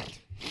perfect.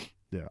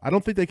 Yeah, I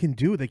don't think they can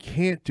do it. They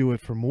can't do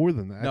it for more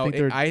than that. No,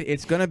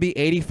 it's going to be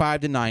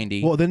 85 to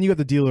 90. Well, then you got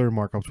the dealer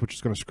markups, which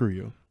is going to screw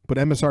you. But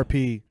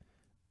MSRP,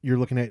 you're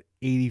looking at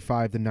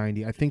 85 to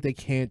 90. I think they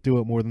can't do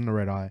it more than the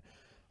Red Eye.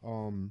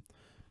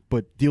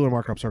 But dealer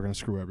markups are going to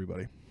screw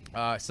everybody.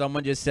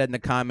 Someone just said in the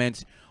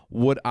comments,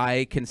 would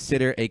I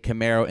consider a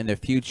Camaro in the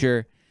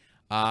future?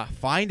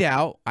 Find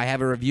out. I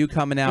have a review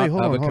coming out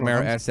of a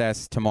Camaro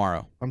SS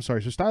tomorrow. I'm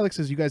sorry. So Stylix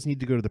says you guys need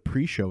to go to the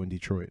pre-show in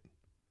Detroit.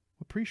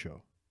 What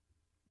pre-show?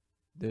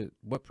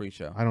 What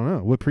pre-show? I don't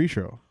know. What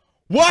pre-show?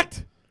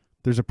 What?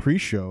 There's a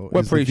pre-show.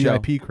 What pre-show?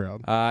 VIP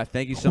crowd.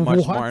 Thank you so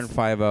much, Martin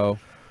 50.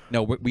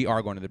 No, we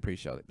are going to the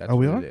pre-show. That's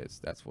what it is.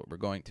 That's what we're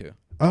going to.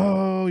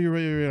 Oh, you're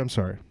right. You're right. I'm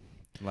sorry.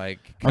 Like,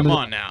 come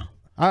on now.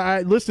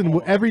 I listen.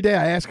 Every day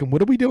I ask him,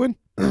 "What are we doing?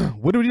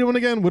 What are we doing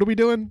again? What are we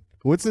doing?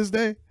 What's this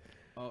day?"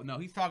 Oh, No.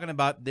 He's talking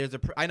about.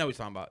 I know what he's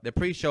talking about. The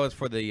pre-show is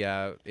for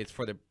the. It's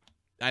for the.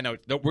 I know.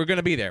 We're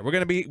gonna be there. We're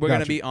gonna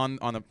be on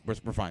the.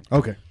 We're fine.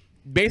 Okay.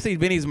 Basically,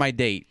 Vinny's my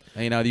date.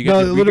 You know,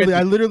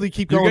 I literally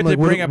keep going. Like,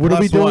 what are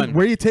we doing?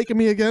 Where are you taking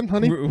me again,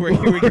 honey?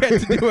 We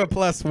get to do a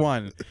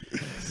 +1.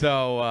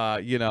 So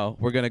you know,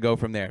 we're gonna go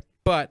from there.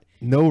 But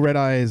no red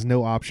eyes,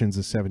 no options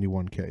is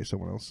 71K.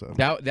 Someone else said.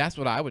 That's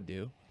what I would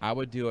do. I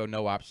would do a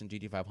no option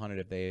GT500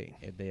 if they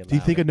allow. Do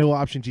you think a no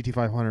option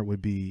GT500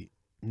 would be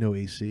no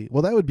AC?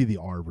 Well, that would be the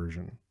R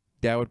version.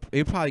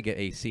 It'd probably get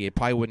AC. It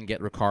probably wouldn't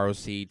get Recaro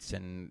seats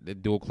and the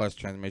dual clutch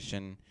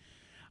transmission.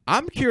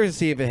 I'm curious to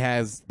see if it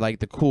has like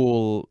the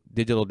cool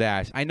digital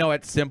dash. I know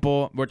it's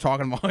simple. We're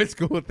talking about all these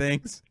cool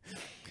things,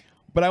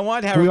 but I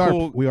want to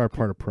have we are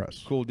part of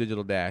press. Cool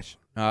digital dash.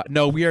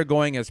 No, we are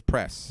going as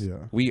press. Yeah,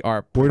 we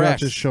are. We're press. not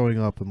just showing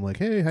up and like,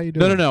 hey, how you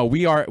doing? No.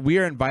 We are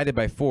invited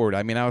by Ford.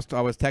 I mean, I was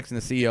texting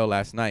the CEO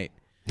last night,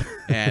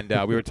 and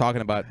we were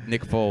talking about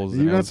Nick Foles.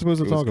 You're not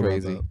supposed to talk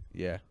about that.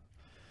 Yeah.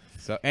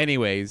 So,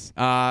 anyways,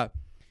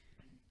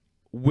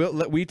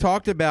 we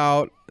talked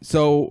about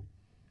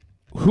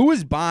who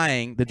is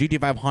buying the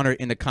GT500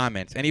 in the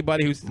comments?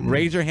 Anybody who's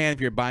raise your hand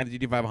if you're buying the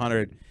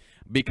GT500,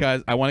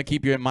 because I want to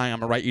keep you in mind. I'm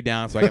gonna write you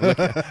down so I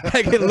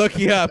can look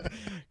you up,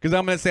 because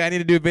I'm gonna say I need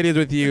to do videos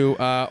with you.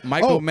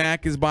 Michael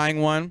Mack is buying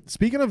one.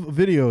 Speaking of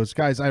videos,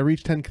 guys, I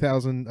reached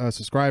 10,000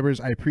 subscribers.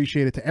 I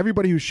appreciate it to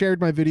everybody who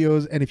shared my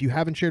videos. And if you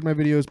haven't shared my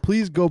videos,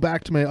 please go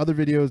back to my other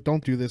videos.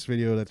 Don't do this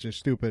video. That's just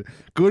stupid.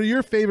 Go to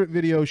your favorite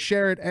video,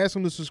 share it, ask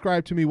them to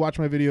subscribe to me, watch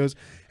my videos,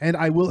 and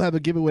I will have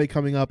a giveaway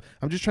coming up.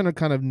 I'm just trying to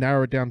kind of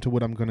narrow it down to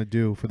what I'm going to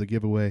do for the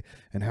giveaway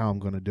and how I'm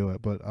going to do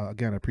it. But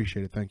again, I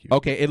appreciate it. Thank you.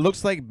 Okay, it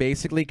looks like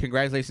basically,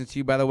 congratulations to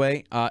you, by the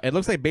way. It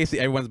looks like basically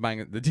everyone's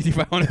buying the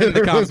GT500 in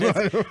the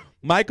comments.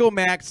 Michael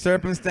Mack,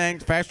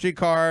 Serpentstank, Fast Street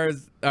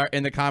Cars are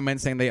in the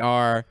comments saying they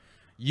are.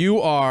 You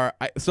are.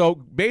 So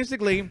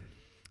basically,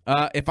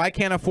 if I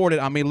can't afford it,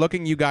 I'll be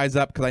looking you guys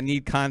up because I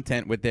need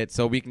content with it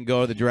so we can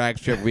go to the drag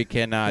strip. We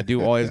can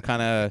do all this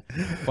kind of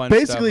fun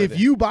basically, stuff. If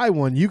you buy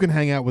one, you can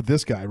hang out with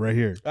this guy right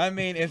here. I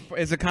mean,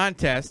 it's a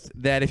contest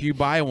that if you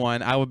buy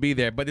one, I will be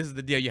there. But this is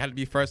the deal. You have to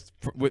be first.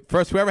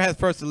 Whoever has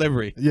first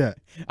delivery. Yeah.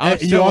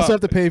 You also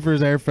have to pay for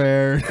his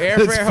airfare.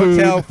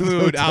 Hotel,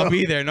 food. I'll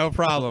be there. No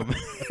problem.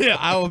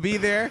 I will be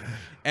there,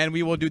 and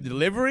we will do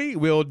delivery.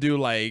 We'll do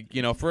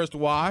first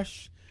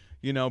wash.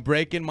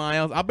 Break-in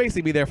miles. I'll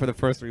basically be there for the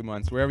first 3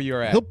 months, wherever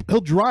you're at.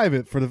 He'll drive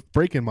it for the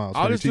break-in miles.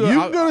 You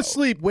can go to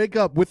sleep, wake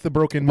up with the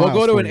broken miles.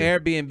 We'll go to an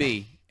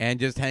Airbnb and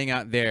just hang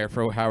out there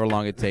for however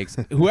long it takes.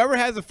 Whoever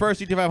has the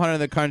first GT500 in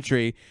the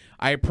country,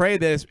 I pray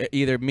this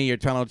either me or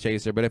Tunnel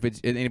Chaser, but if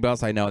it's anybody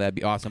else I know, that'd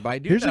be awesome. But I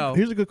do know.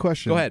 Here's a good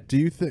question. Go ahead. Do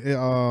you think?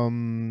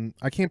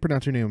 I can't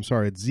pronounce your name. I'm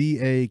sorry. It's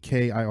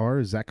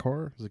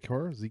Zakir.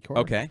 Zakir.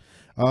 Okay.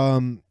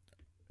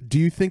 Do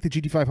you think the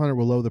GT500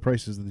 will lower the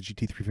prices of the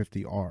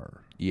GT350R?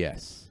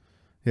 Yes.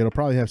 It'll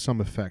probably have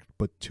some effect,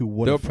 but to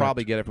what They'll effect?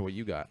 probably get it for what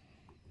you got.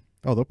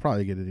 Oh, they'll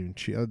probably get it even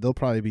cheaper. They'll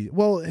probably be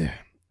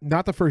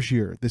not the first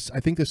year. I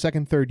think the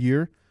second, third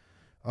year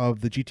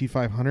of the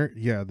GT500.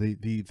 Yeah, the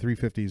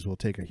 350s will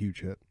take a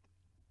huge hit.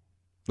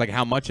 Like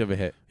how much of a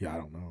hit? Yeah, I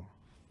don't know.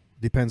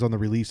 Depends on the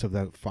release of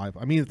that five.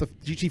 I mean, if the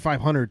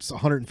GT500's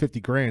 150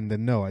 grand,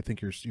 then no, I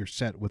think you're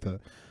set with a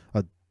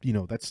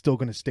that's still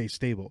going to stay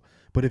stable.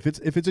 But if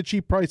it's a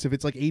cheap price, if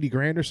it's like 80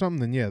 grand or something,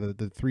 then yeah, the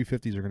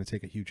 350s are going to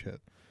take a huge hit.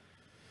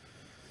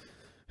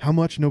 How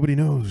much? Nobody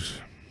knows.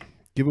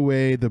 Give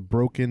away the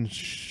broken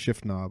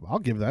shift knob. I'll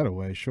give that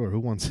away. Sure. Who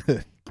wants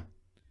it?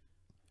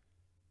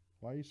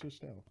 Why are you so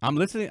stale? I'm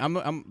listening.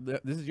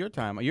 This is your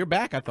time. You're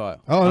back, I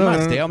thought. Oh, I'm no, not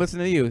no, stale. no. I'm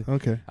listening to you.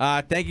 Okay.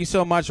 Thank you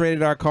so much,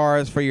 Rated R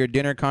Cars, for your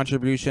dinner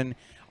contribution.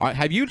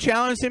 Have you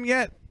challenged him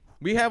yet?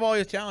 We have all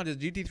his challenges.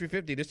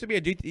 GT350. This should be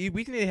a GT.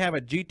 We need to have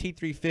a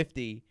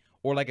GT350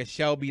 or like a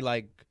Shelby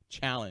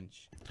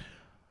challenge.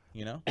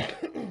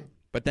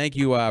 But thank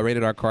you,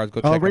 Rated R Cars.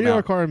 Go check him out. Rated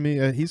R Car and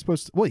me. He's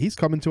supposed to. Well, he's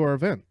coming to our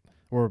event.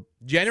 Or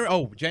January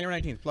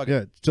 19th. Plug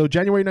it. So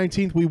January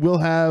 19th, we will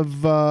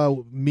have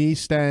me,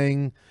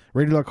 Stang,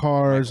 Rated R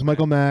Cars,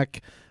 Michael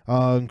Mack,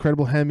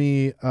 Incredible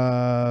Hemi,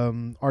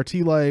 RT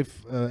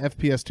Life,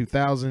 FPS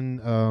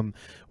 2000.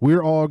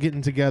 We're all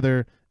getting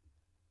together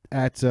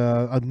at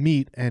a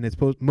meet, and it's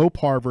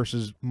Mopar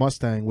versus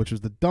Mustang, which is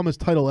the dumbest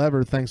title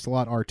ever. Thanks a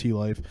lot, RT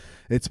Life.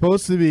 It's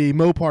supposed to be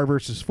Mopar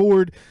versus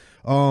Ford.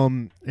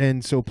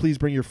 And so please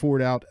bring your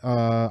Ford out.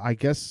 I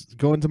guess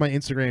go into my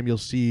Instagram, you'll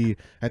see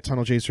at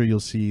Tunnel Chaser, you'll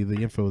see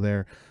the info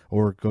there,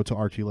 or go to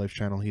RT Life's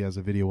channel. He has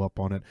a video up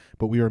on it.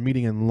 But we are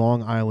meeting in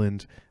Long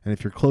Island, and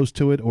if you're close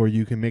to it or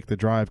you can make the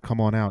drive, come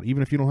on out.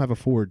 Even if you don't have a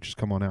Ford, just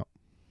come on out.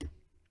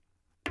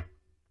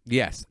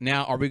 Yes.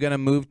 Now, are we going to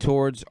move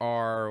towards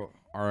are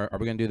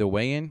we going to do the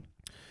weigh-in?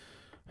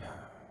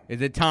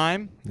 Is it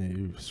time? Yeah,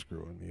 you're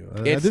screwing me.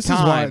 It's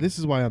time. This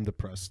is why I'm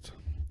depressed.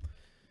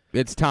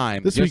 It's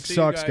time. This week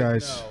sucks,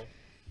 guys. Know.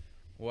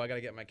 Well, I got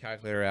to get my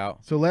calculator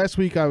out. So last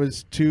week I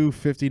was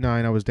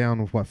 259. I was down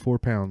with, 4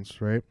 pounds,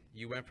 right?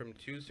 You went from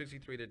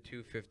 263 to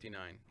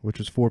 259. Which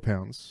is 4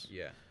 pounds.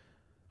 Yeah.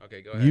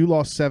 Okay, go ahead. You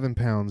lost 7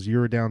 pounds. You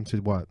were down to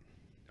what?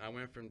 I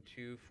went from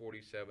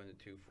 247 to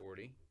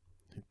 240.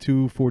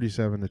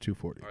 247 to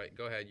 240. All right,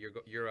 go ahead.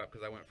 You're up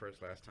because I went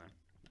first last time.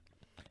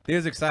 This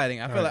is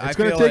exciting. I feel like it's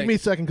gonna take me a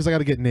second because I got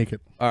to get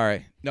naked. All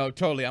right. No,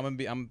 totally.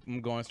 I'm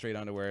going straight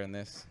underwear in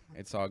this.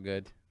 It's all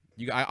good.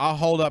 I'll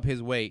hold up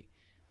his weight.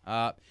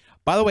 By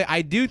the way,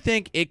 I do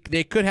think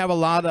they could have a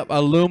lot of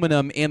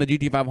aluminum in the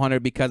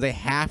GT500 because they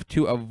have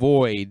to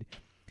avoid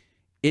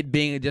it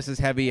being just as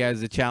heavy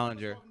as the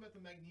Challenger. Talking about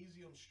the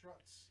magnesium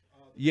struts.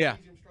 Yeah.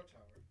 Magnesium strut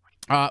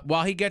tower.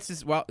 While he gets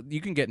his,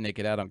 you can get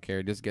naked. I don't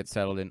care. Just get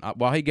settled in.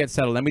 While he gets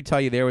settled, let me tell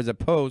you, there was a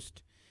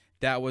post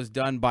that was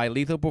done by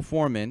Lethal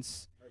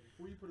Performance. All right,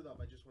 before you put it up,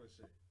 I just want to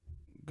say.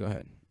 Go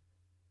ahead.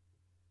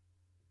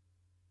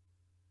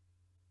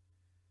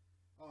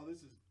 Oh,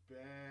 this is bad.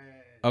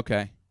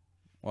 Okay.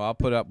 Well, I'll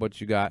put up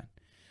what you got.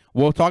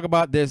 We'll talk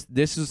about this.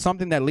 This is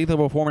something that Lethal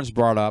Performance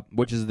brought up,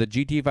 which is the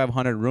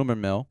GT500 rumor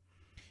mill.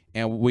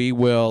 And we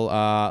will,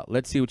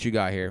 let's see what you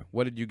got here.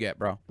 What did you get,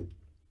 bro? Go ahead.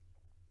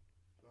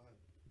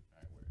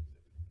 All right, where is it?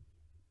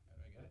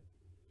 Have I got it?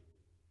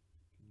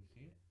 Can you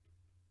see it?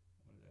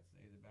 What does that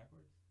say? Is it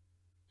backwards?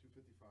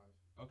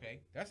 255.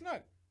 Okay. That's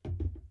not.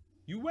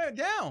 You went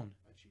down.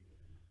 I cheated.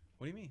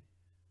 What do you mean?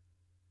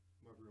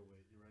 My real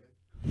weight. You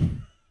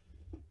ready?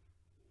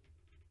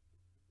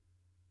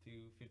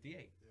 258.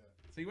 Yeah.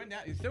 So you went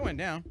down. You still went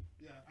down.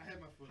 Yeah, I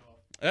had my foot off.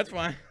 That's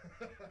fine.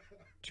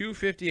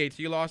 258.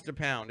 So you lost a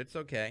pound. It's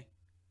okay.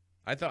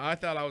 I thought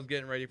I was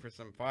getting ready for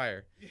some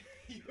fire.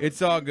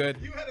 It's all good.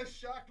 You had a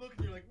shocked look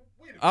and you're like,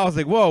 wait a minute. I was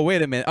like, whoa,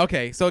 wait a minute.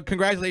 Okay, so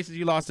congratulations,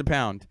 you lost a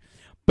pound.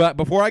 But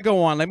before I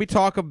go on, let me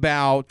talk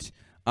about.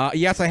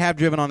 Yes, I have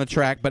driven on the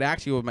track, but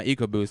actually with my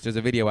EcoBoost, there's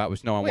a video out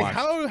which no one Wait, watched.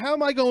 how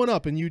am I going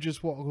up and you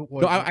just what?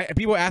 No,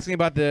 people are asking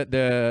about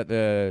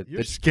the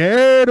You're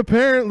scared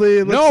apparently.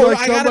 It looks No, like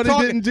I gotta somebody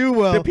talk- didn't do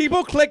well. the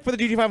people click for the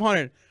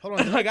GT500. Hold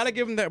on. I gotta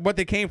give them what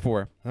they came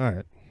for. All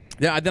right.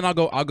 Yeah, then I'll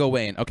go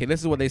weigh in. Okay,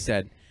 this is what they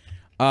said.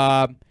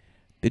 The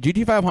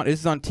GT500. This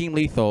is on Team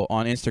Lethal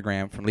on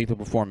Instagram from Lethal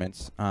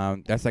Performance.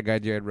 That's that guy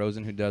Jared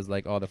Rosen who does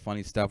like all the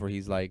funny stuff where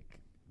he's like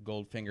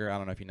Goldfinger. I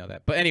don't know if you know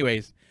that, but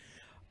anyways,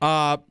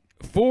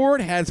 Ford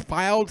has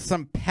filed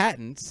some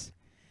patents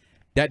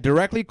that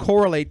directly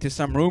correlate to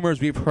some rumors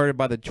we've heard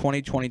about the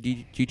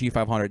 2020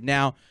 GT500.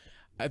 Now,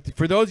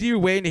 for those of you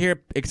waiting to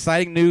hear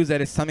exciting news that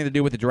it's something to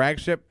do with the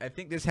drag strip, I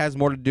think this has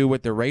more to do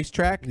with the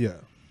racetrack. Yeah.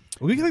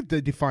 We can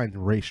define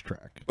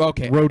racetrack.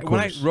 Okay. Road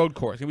course. Road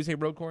course. Can we say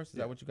road course? Is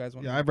that what you guys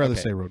want? Yeah, I'd rather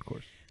Okay. say road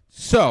course.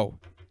 So,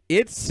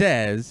 it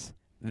says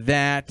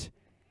that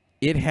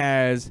it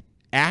has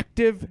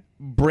active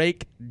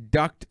brake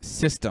duct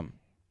system.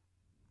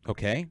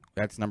 Okay,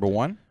 that's number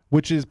one.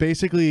 Which is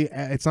basically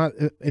it's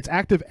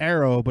active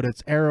aero, but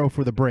it's aero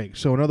for the brakes.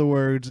 So in other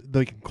words,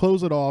 they can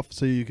close it off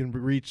so you can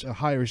reach a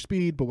higher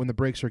speed, but when the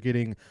brakes are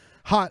getting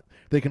hot,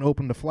 they can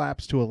open the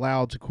flaps to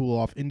allow to cool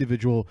off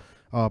individual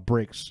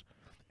brakes.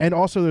 And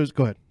also,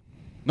 go ahead.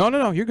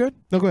 No, you're good.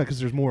 No, go ahead, because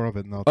there's more of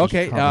it. And I'll just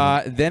Okay,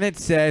 comment. then it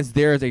says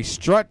there's a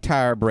strut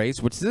tire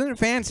brace, which isn't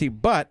fancy,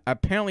 but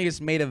apparently it's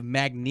made of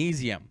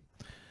magnesium.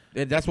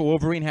 That's what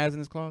Wolverine has in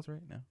his claws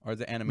right now? Or is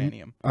it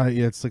animanium?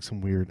 Yeah, it's like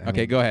some weird.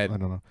 Okay, go ahead. I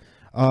don't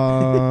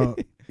know.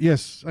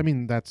 Yes, I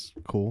mean, that's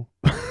cool.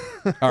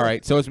 All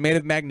right, so it's made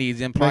of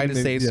magnesium, probably to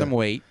save some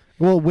weight.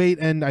 Well, weight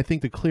and I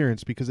think the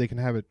clearance, because they can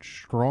have it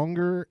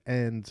stronger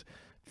and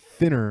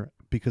thinner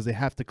because they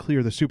have to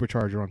clear the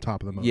supercharger on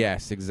top of the motor.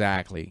 Yes,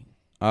 exactly.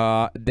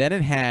 Then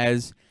it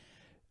has.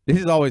 This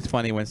is always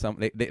funny when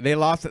they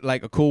lost it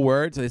like a cool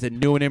word, so they said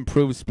new and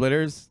improved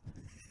splitters.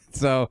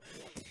 So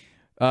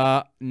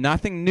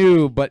nothing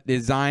new, but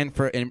designed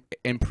for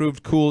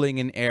improved cooling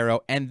and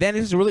aero. And then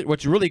this is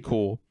what's really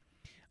cool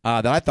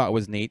that I thought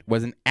was neat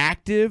was an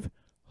active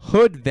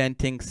hood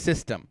venting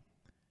system.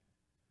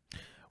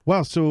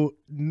 Wow, so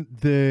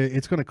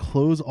it's going to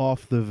close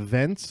off the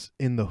vents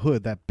in the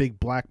hood, that big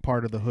black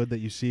part of the hood that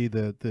you see.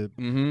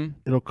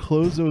 It'll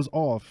close those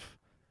off.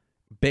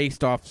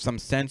 Based off some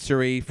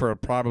sensory for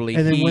probably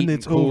and then heat when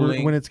it's and cooling.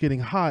 over, when it's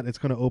getting hot, it's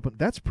going to open.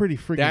 That's pretty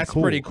freaking cool. That's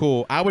pretty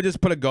cool. I would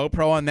just put a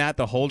GoPro on that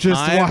the whole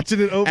just time. watching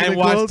it open and and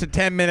watch close. to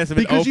 10 minutes of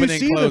it Because open you and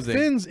see closing. the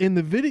fins in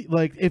the video.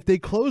 Like if they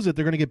close it,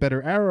 they're going to get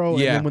better aero.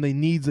 Yeah. And then when they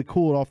need to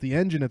cool it off the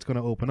engine, it's going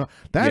to open up.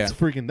 That's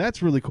freaking.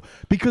 That's really cool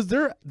because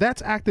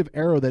that's active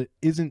aero that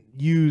isn't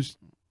used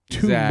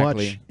too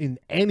much in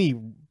any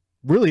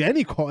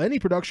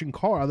production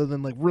car other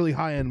than like really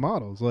high end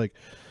models. Like,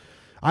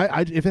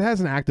 if it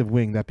has an active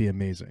wing, that'd be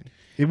amazing.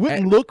 It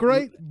wouldn't look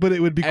right, but it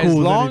would be cool. As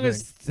long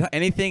as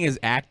anything is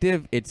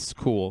active, it's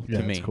cool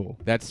to me. It's cool.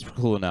 That's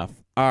cool enough.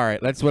 All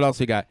right, what else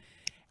we got?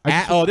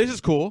 This is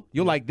cool.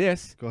 You'll like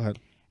this. Go ahead.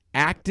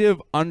 Active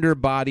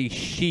underbody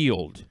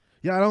shield.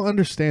 Yeah, I don't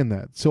understand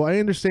that. So I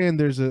understand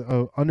there's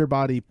a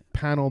underbody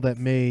panel that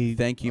may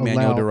Thank you,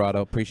 Manuel Dorado.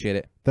 Appreciate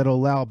it. That'll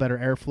allow better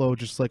airflow,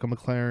 just like a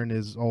McLaren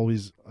is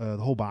always. The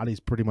whole body's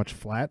pretty much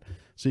flat,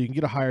 so you can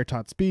get a higher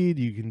top speed.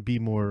 You can be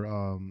more,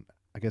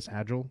 I guess,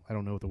 agile. I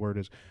don't know what the word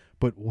is,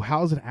 but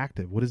how is it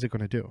active? What is it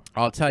going to do?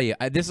 I'll tell you.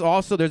 There's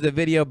a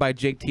video by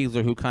Jake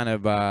Teasler who kind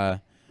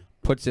of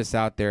puts this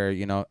out there.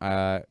 You know,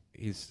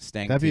 he's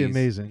staying. That'd be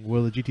amazing.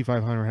 Well, the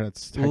GT500 had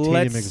its titanium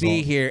Let's exhaust.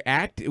 see here.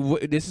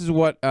 This is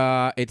what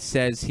it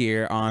says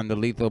here on the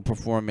Lethal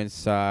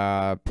Performance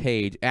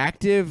page.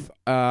 Active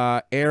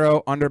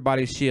aero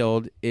underbody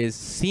shield is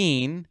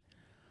seen.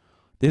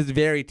 This is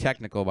very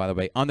technical, by the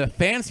way, on the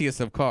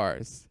fanciest of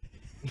cars.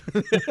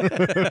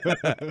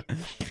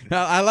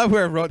 I love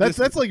where I wrote this.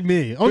 That's like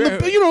me. On the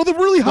the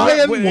really high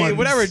end ones.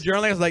 Whatever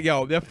journalist like,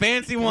 yo, the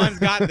fancy ones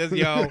got this,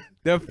 yo.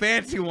 The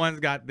fancy ones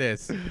got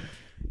this.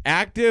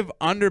 Active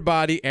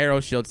underbody aero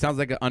shield sounds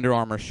like an Under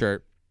Armour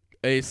shirt.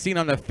 Is seen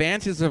on the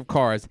fanciest of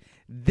cars.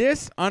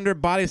 This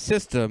underbody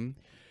system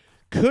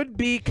could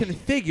be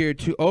configured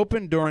to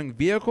open during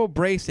vehicle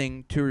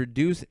bracing to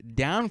reduce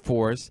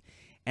downforce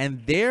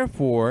and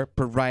therefore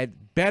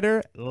provide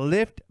better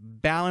lift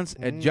balance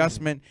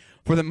adjustment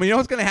for them. You know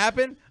what's gonna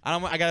happen?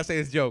 I gotta say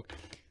this joke.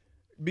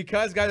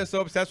 Because guys are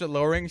so obsessed with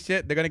lowering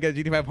shit, they're gonna get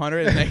a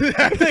GT500 and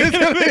they're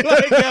gonna be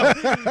like,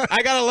 yo,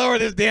 I gotta lower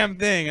this damn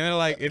thing, and they're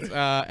like, it's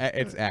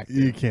active.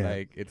 You can't.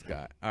 Like it's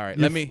got. All right,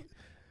 let me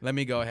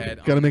go ahead.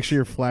 Gotta make sure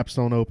your flaps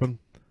don't open.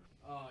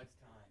 Oh, it's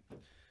time.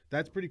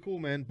 That's pretty cool,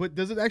 man. But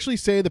does it actually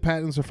say the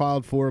patents are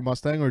filed for a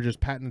Mustang or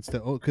just patents to?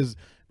 Because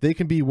they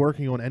can be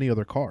working on any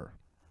other car.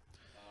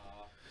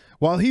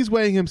 While he's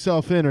weighing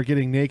himself in or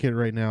getting naked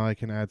right now, I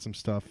can add some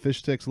stuff. Fish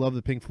Sticks, love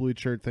the Pink Floyd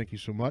shirt. Thank you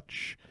so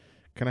much.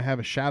 Can I have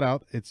a shout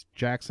out? It's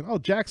Jackson. Oh,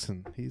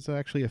 Jackson. He's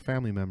actually a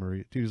family member.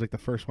 Dude, he's like the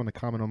first one to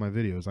comment on my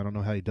videos. I don't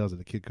know how he does it.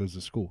 The kid goes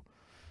to school.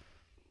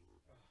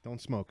 Don't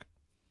smoke.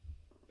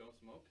 Don't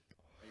smoke?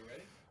 Are you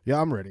ready?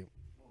 Yeah, I'm ready.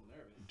 Oh, I'm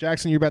nervous.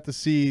 Jackson, you're about to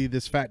see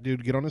this fat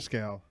dude get on a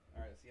scale.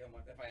 All right, see how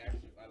much if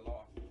I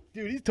lost.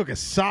 Dude, he took his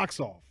socks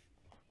off.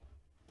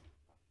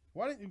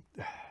 Why didn't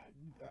you?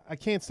 I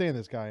can't stand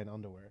this guy in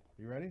underwear.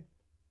 You ready?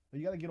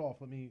 You gotta get off.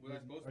 Let me. Was I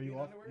supposed to are be you in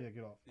off? underwear? Yeah,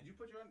 get off. Did you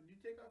take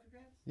off your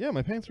pants? Yeah,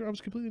 my pants were. I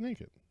was completely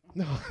naked.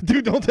 No,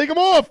 dude, don't take them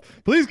off.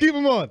 Please keep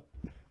them on.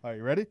 All right,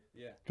 you ready?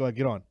 Yeah. Go ahead,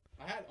 get on.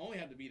 I only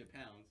had to beat a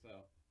pound, so.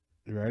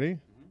 You ready?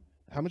 Mm-hmm.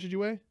 How much did you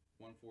weigh?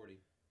 140.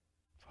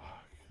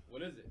 Fuck.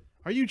 What is it?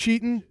 Are you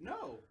cheating?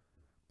 No.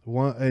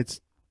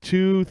 It's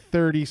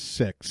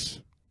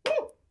 236.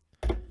 Woo!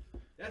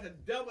 That's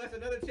That's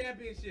another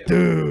championship.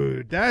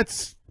 Dude,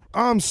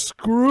 I'm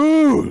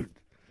screwed.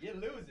 You're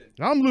losing.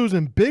 I'm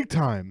losing big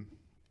time.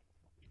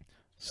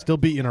 Still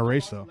beat you in a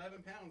race though.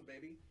 11 pounds,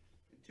 baby.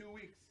 In 2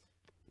 weeks.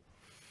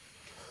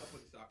 I'll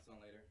put the socks on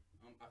later.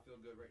 I feel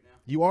good right now.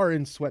 You are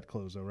in sweat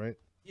clothes though, right?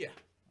 Yeah.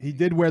 He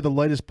did wear the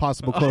lightest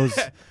possible clothes.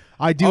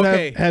 I do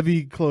have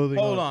heavy clothing.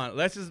 Hold on.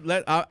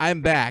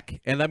 I'm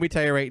back, and let me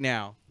tell you right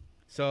now.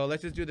 So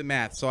let's just do the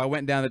math. So I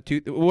went down to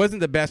 2. It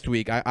wasn't the best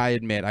week. I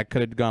admit. I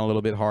could have gone a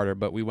little bit harder,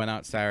 but we went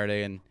out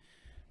Saturday and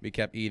we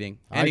kept eating.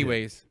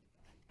 Anyways,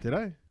 did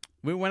I?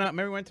 we went out.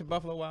 Maybe we went to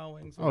Buffalo Wild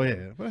Wings. Oh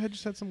yeah, but I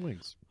just had some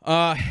wings.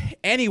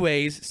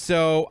 Anyways,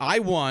 so I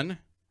won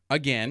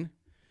again.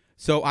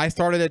 So I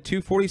started at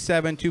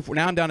 247.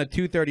 Now I'm down to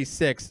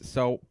 236.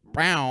 So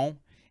bow,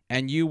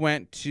 and you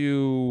went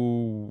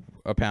to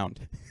a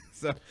pound.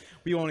 So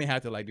we only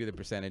have to do the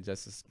percentage.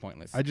 That's just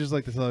pointless. I just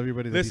like to tell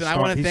everybody that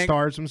Listen, he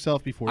starves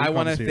himself before he I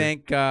want comes to here.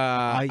 thank.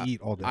 I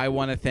eat all day. I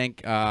want to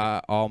thank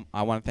all.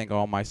 I want to thank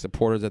all my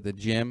supporters at the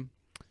gym.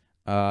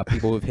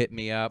 People who've hit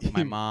me up.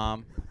 My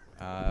mom.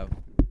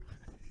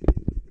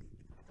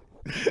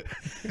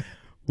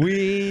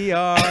 We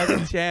are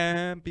the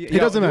champion. It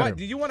doesn't matter.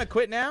 Do you want to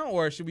quit now,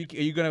 or should we?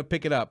 Are you gonna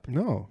pick it up?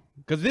 No,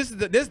 because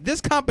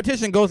this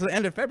competition goes to the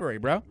end of February,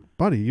 bro.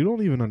 Buddy, you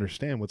don't even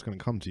understand what's gonna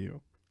come to you.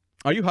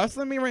 Are you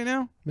hustling me right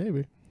now?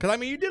 Maybe.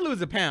 Because you did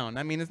lose a pound.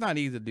 It's not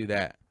easy to do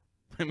that.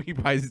 You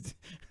probably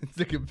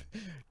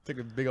took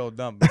a big old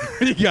dump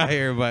when you got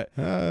here. But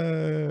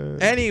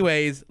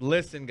anyways,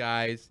 listen,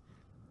 guys,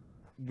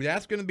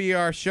 that's gonna be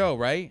our show,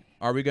 right?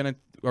 Are we gonna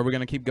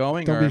keep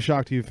going? Don't be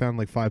shocked you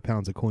found 5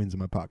 pounds of coins in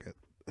my pocket.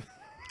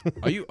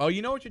 Are you? Oh,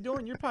 you know what you're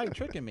doing? You're probably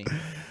tricking me.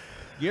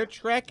 You're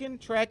tracking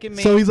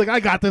me. So he's like,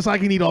 I got this. I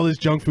can eat all this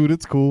junk food.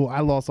 It's cool.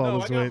 I lost all No,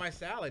 this I got weight. my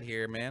salad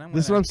here, man.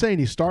 This is what I'm saying.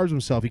 He starves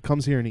himself. He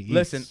comes here and he eats.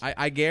 Listen,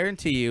 I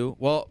guarantee you.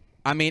 Well,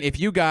 if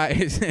you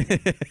guys,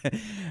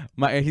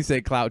 he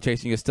said clout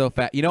chasing, you're still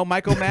fat. You know,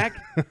 Michael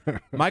Mack.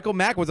 Michael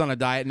Mack was on a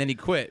diet and then he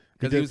quit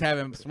because he was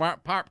having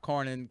smart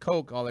popcorn and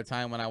Coke all the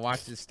time. When I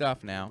watched his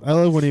stuff now, I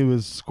love when he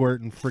was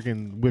squirting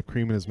freaking whipped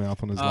cream in his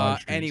mouth on his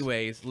live streams.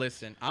 Anyways,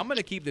 listen, I'm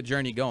gonna keep the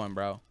journey going,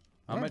 bro.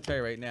 I'm gonna tell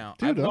you right now.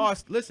 Dude, I've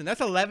lost. Listen,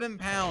 that's 11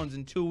 pounds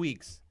in 2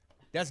 weeks.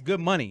 That's good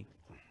money.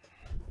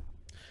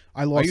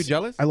 I lost. Are you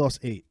jealous? I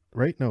lost 8.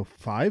 Right? No,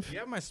 5. You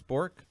have my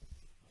spork.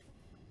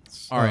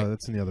 All right,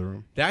 that's in the other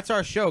room. That's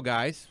our show,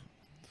 guys.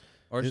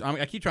 Or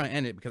I keep trying to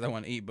end it because I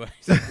want to eat, but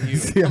it's up to you.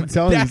 See, I'm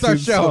telling that's you, our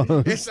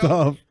show. It's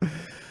stuff.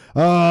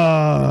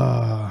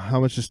 How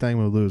much does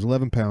Stangmo lose?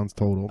 11 pounds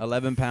total.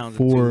 11 pounds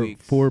in 2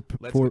 weeks.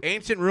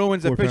 Ancient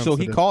Ruins 4 official.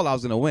 pounds He called I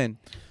was gonna win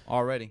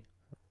already.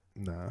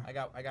 Nah. I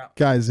got.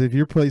 Guys, if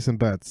you're placing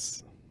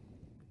bets,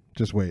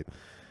 just wait.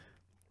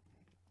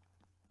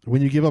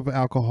 When you give up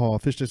alcohol,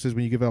 Fish just says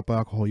when you give up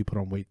alcohol, you put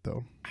on weight,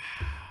 though.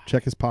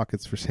 Check his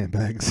pockets for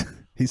sandbags.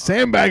 He's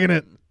sandbagging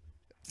it.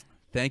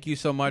 Thank you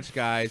so much,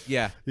 guys.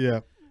 Yeah.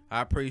 Yeah.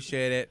 I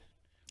appreciate it.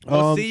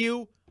 We'll see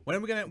you. When are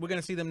we're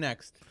gonna see them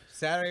next?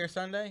 Saturday or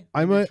Sunday?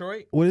 In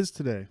Detroit? What is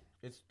today?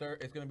 It's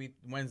gonna be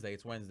Wednesday.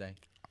 It's Wednesday.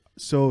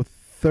 So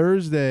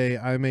Thursday,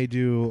 I may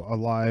do a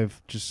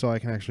live just so I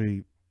can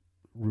actually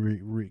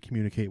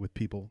communicate with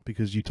people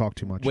because you talk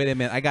too much. Wait a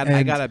minute. I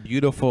got a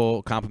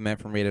beautiful compliment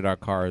from Rated R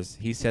Cars.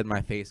 He said my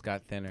face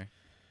got thinner.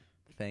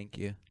 Thank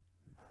you.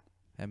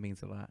 That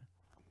means a lot.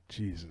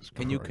 Jesus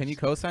Christ. Can you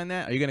co-sign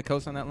that? Are you gonna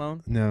co-sign that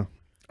loan? No.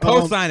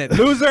 Co-sign it,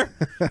 loser.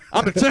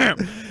 I'm the champ.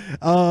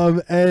 I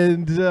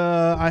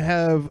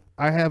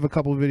have a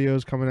couple of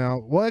videos coming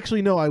out. Well,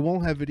 actually, no, I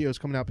won't have videos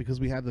coming out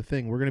because we have the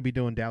thing. We're going to be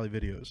doing daily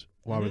videos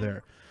while we're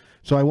there.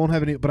 So I won't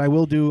have any, but I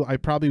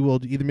probably will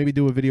either maybe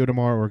do a video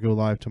tomorrow or go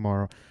live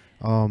tomorrow.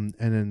 And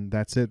then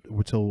that's it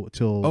till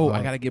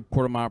I got to give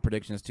quarter mile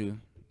predictions too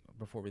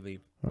before we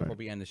leave. Before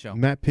we end the show.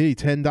 Matt P,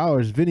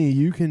 $10. Vinny,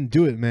 you can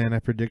do it, man. I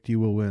predict you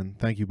will win.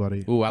 Thank you,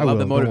 buddy. Ooh, I love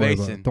the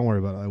motivation. Don't worry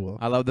about it. I will.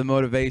 I love the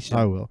motivation.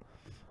 I will.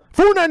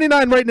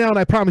 $4.99 right now, and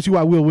I promise you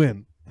I will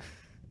win.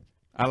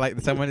 I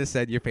like someone just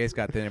said your face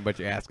got thinner, but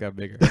your ass got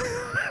bigger. I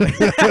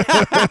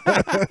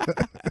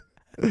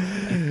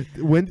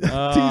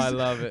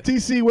love it.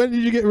 TC, when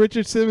did you get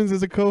Richard Simmons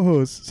as a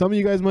co-host? Some of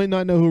you guys might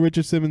not know who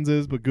Richard Simmons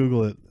is, but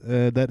Google it.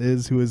 That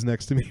is who is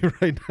next to me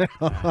right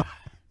now.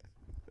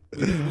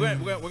 we're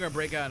gonna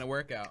break out in a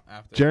workout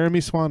after. Jeremy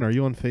Swan, are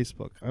you on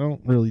Facebook? I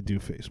don't really do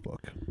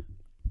Facebook.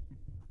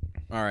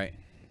 All right,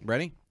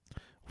 ready?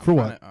 For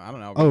what? I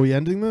don't know. Oh, are we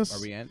ending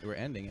this? We're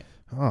ending it.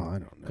 Oh, I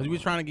don't know. Because we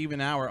were trying to give an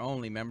hour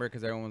only, remember?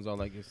 Because everyone's all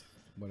like, just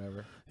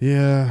whatever.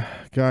 Yeah,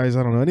 guys,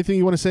 I don't know. Anything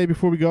you want to say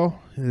before we go?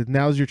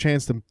 Now's your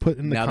chance to put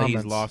in the comments. Now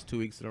that he's lost 2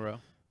 weeks in a row.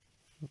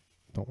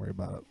 Don't worry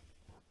about it.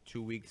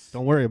 2 weeks.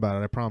 Don't worry about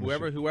it. I promise.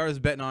 Whoever's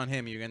betting on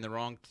him, you're on the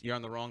wrong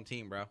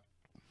team, bro.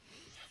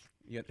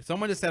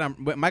 Someone just said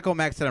Michael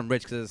Mack said I'm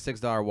rich because it's a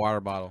 $6 water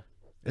bottle.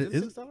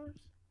 Is it $6?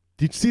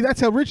 Did you see? That's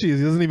how rich he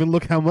is. He doesn't even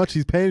look how much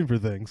he's paying for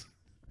things.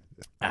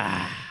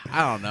 I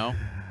don't know.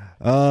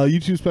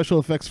 YouTube special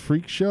effects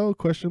freak show? ?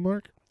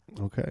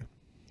 Okay.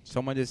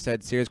 Someone just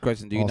said, serious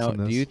question. Do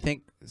you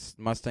think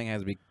Mustang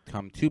has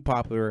become too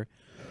popular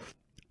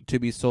to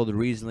be sold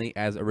regionally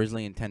as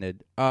originally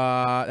intended?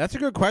 That's a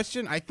good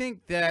question. I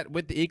think that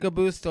with the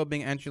EcoBoost still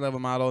being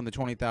entry-level model in the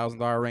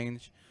 $20,000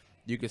 range,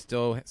 you could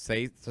still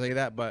say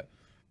that, but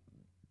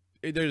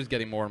they're just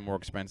getting more and more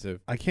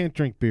expensive. I can't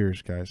drink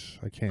beers, guys.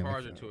 I can't.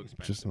 Cars are too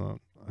expensive. Just not.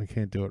 I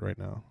can't do it right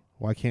now.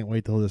 Well, I can't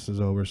wait till this is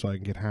over so I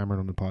can get hammered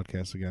on the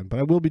podcast again. But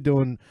I will be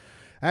doing,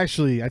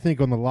 actually, I think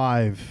on the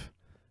live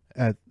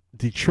at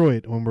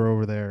Detroit when we're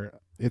over there,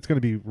 it's going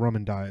to be rum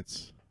and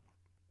diets.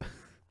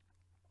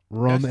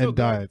 Rum and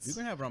diets. You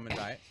can have rum and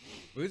diet.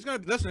 Listen,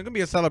 it's going to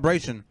be a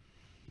celebration.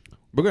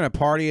 We're going to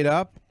party it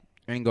up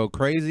and go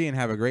crazy and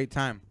have a great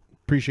time.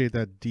 Appreciate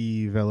that,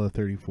 D Vela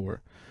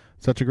 34.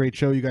 Such a great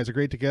show. You guys are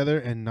great together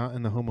and not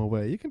in the homo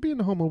way. You can be in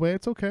the homo way.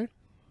 It's okay.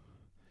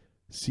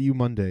 See you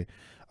Monday.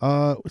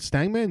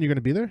 Stangman, you're going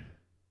to be there?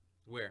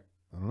 Where?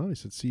 I don't know. He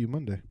said see you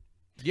Monday.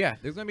 Yeah,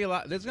 there's going to be a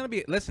lot. There's going to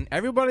be, listen,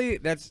 everybody's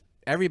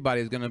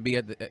going to be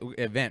at the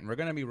event. We're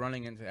going to be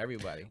running into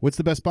everybody. What's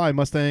the best buy?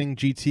 Mustang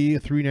GT,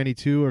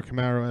 392, or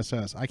Camaro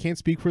SS? I can't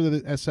speak for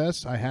the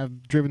SS. I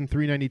have driven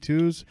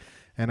 392s,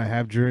 and I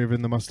have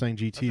driven the Mustang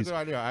GTs. That's a good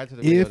idea. I'll add to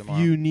the video tomorrow.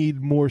 You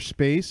need more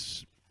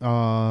space,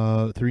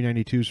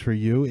 392s for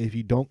you. If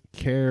you don't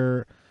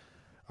care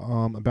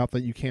about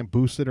that, you can't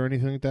boost it or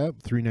anything like that,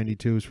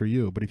 392 is for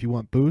you. But if you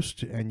want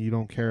boost and you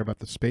don't care about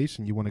the space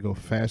and you want to go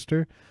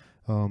faster,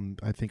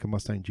 I think a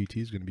Mustang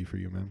GT is going to be for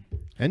you, man.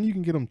 And you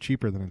can get them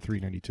cheaper than a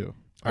 392. All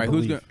right,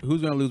 who's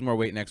gonna lose more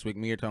weight next week?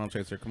 Me or Tunnel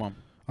Chaser? Come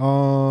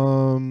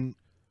on.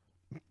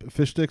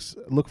 Fish Sticks,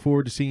 look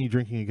forward to seeing you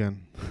drinking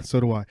again. So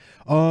do I.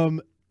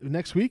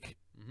 Next week,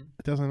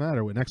 it doesn't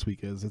matter what next week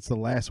is. It's the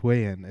last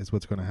weigh-in is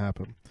what's going to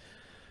happen.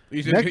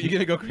 You're going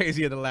to go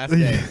crazy at the last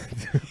day.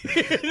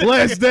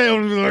 Last day,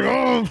 I'm just like,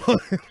 oh.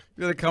 You're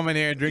going to come in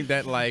here and drink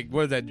that, like,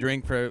 what is that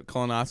drink for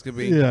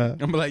colonoscopy? Yeah.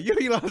 I'm like, yo,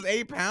 you lost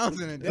 8 pounds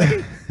in a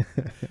day.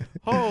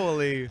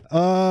 Holy.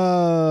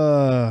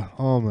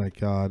 Oh, my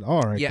God.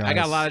 All right, yeah, guys. I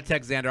got a lot of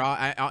texts, Xander.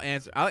 I'll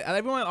answer.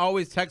 Everyone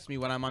always texts me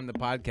when I'm on the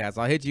podcast.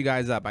 I'll hit you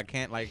guys up. I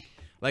can't, like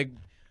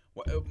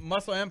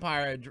Muscle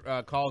Empire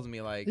calls me,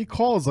 like. He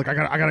calls, like, I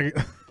gotta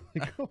get.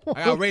 I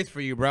got a race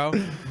for you, bro.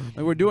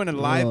 Like, we're doing a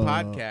live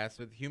podcast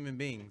with human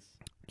beings.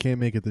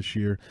 Can't make it this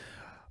year.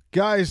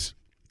 Guys,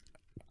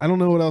 I don't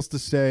know what else to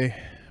say,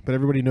 but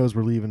everybody knows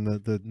we're leaving.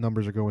 The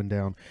numbers are going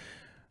down.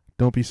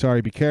 Don't be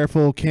sorry. Be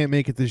careful. Can't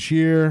make it this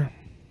year.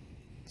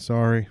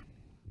 Sorry.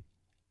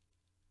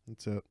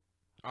 That's it.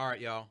 All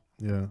right, y'all.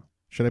 Yeah.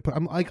 Should I put?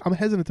 I'm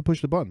hesitant to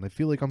push the button. I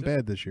feel like I'm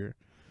bad this year.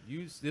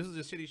 This is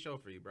a shitty show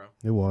for you, bro.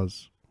 It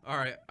was. All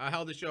right, I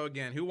held the show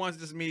again. Who wants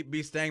this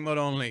be staying mode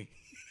only?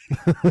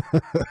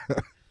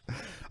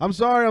 I'm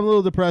sorry. I'm a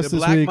little depressed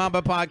this week. The Black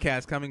Mamba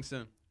podcast coming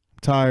soon.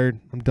 Tired.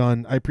 I'm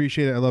done. I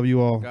appreciate it. I love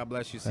you all. God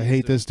bless you. I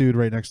hate this dude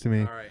right next to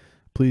me. All right.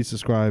 Please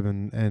subscribe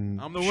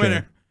and I'm the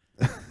share.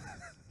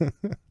 winner.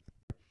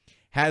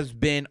 Has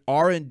been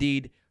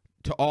R&D'd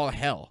to all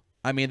hell.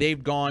 I mean,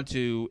 they've gone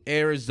to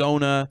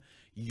Arizona.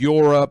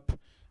 Europe,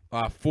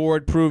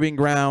 Ford Proving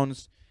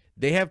Grounds.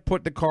 They have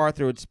put the car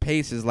through its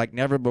paces like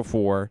never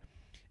before.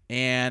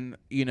 And,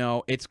 you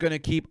know, it's going to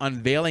keep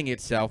unveiling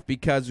itself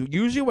because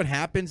usually what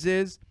happens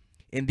is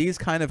in these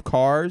kind of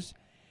cars,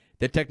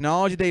 the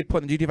technology they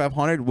put in the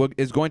GT500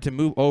 is going to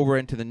move over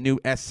into the new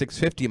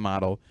S650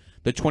 model,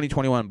 the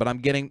 2021. But I'm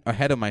getting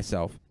ahead of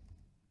myself.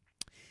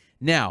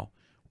 Now,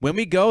 when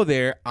we go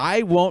there,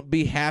 I won't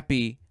be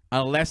happy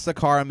unless the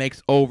car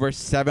makes over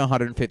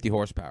 750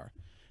 horsepower.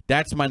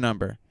 That's my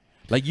number.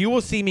 Like, you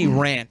will see me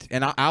rant,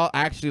 and I'll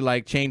actually,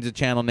 like, change the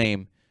channel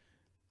name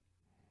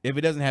if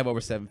it doesn't have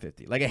over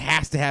 750. Like, it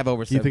has to have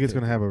over 750. You think it's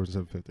going to have over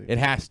 750? It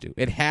has to.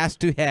 It has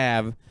to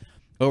have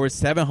over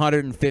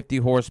 750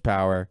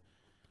 horsepower.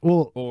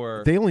 Well,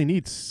 or they only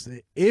need,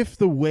 if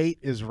the weight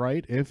is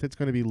right, if it's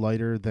going to be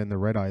lighter than the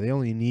Red Eye, they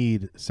only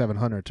need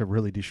 700 to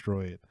really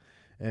destroy it.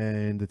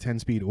 And the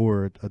 10-speed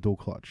or a dual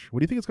clutch.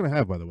 What do you think it's going to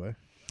have, by the way?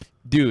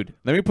 Dude,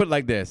 let me put it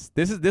like this.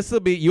 This will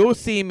be, you'll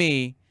see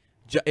me,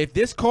 if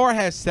this car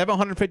has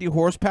 750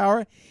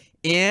 horsepower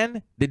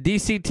and the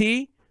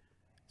DCT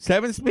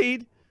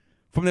 7-speed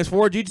from this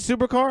Ford GT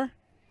supercar,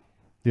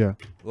 yeah,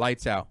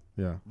 lights out.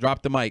 Yeah.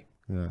 Drop the mic.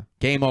 Yeah.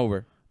 Game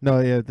over. No,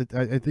 yeah,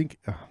 I think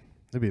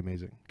that'd be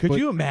amazing. Could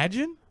you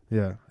imagine?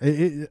 Yeah.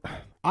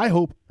 I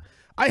hope.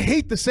 I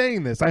hate the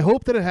saying this. I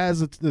hope that it has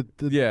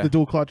the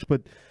dual clutch,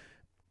 but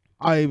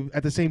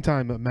at the same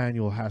time, a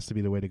manual has to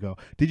be the way to go.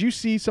 Did you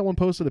see someone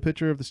posted a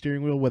picture of the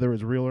steering wheel, whether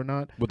it's real or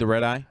not? With the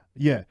Red Eye?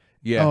 Yeah.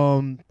 Yeah.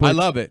 I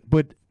love it.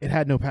 But it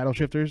had no paddle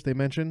shifters, they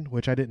mentioned,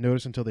 which I didn't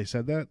notice until they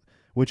said that,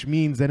 which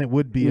means then it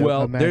would be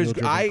a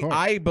manual-driven car.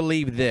 I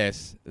believe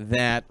this,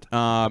 that,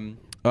 oh,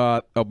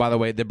 by the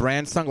way, the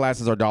brand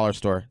sunglasses are dollar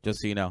store,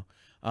 just so you know.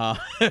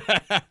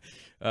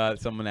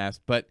 Someone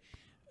asked. But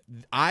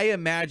I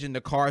imagine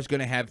the car is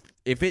going to have,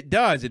 if it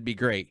does, it'd be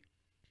great.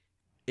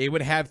 It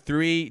would have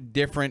 3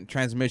 different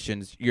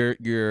transmissions: your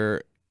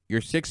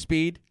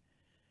 6-speed,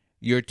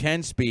 your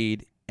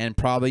 10-speed, and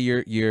probably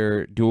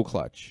your dual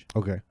clutch.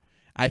 Okay.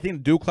 I think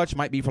the dual clutch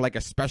might be for like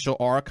a special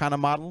R kind of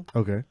model.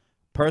 Okay.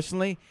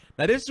 Personally,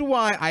 now this is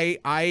why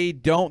I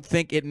don't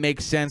think it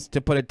makes sense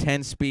to put a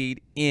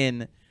 10-speed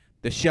in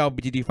the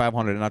Shelby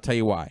GT500, and I'll tell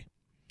you why.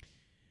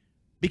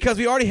 Because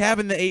we already have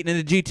in the 8 and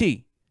in the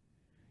GT.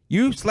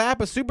 You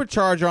slap a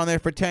supercharger on there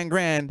for 10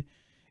 grand.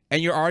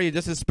 And you're already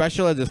just as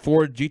special as the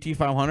Ford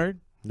GT500?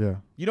 Yeah.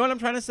 You know what I'm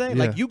trying to say?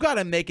 Yeah. Like, you got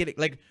to make it,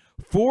 like,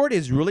 Ford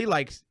is really,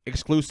 like,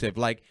 exclusive.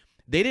 Like,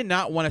 they did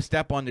not want to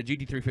step on the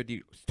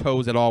GT350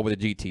 toes at all with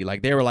the GT.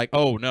 Like, they were like,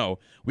 oh, no,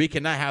 we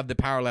cannot have the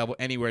power level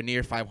anywhere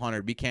near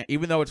 500. We can't,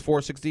 even though it's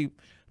 460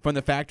 from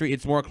the factory,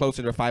 it's more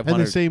closer to 500.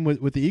 And the same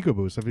with the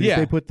EcoBoost. I mean, yeah.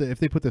 if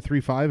they put the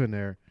 3.5 in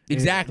there.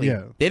 Exactly.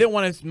 Yeah. They didn't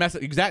want to mess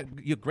up.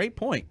 Exactly. Great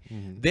point.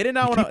 Mm-hmm. They did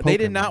not want to. They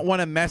did not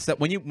want to mess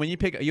up when you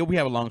pick. We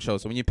have a long show,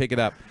 so when you pick it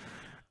up.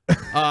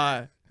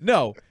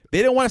 No, they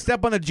didn't want to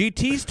step on the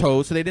GT's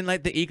toes, so they didn't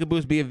let the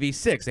EcoBoost be a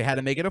V6. They had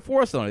to make it a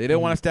 4-cylinder. They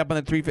didn't want to step on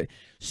the 350.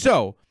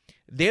 So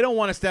they don't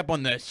want to step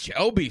on the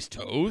Shelby's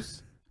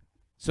toes.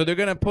 So they're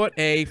gonna put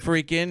a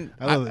freaking.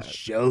 I love the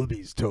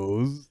Shelby's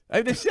toes. I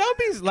mean, the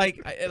Shelby's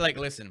like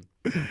listen,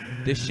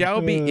 the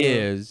Shelby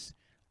is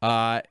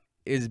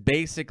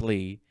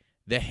basically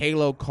the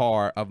Halo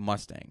car of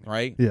Mustang,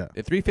 right? Yeah.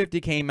 The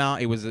 350 came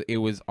out. It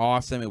was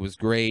awesome. It was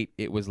great.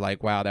 It was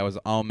like, wow, that was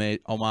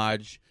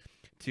homage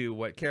to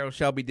what Carroll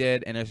Shelby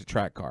did, and it's a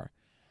track car.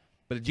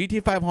 But the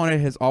GT500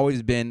 has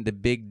always been the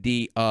big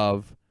D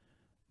of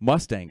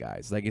Mustang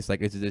guys. Like, is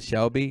it a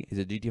Shelby? Is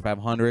it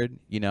GT500?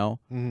 You know?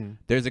 Mm-hmm.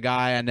 There's a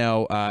guy I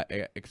know,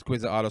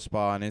 Exquisite Auto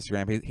Spa on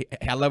Instagram.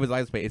 I love his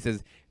license plate. It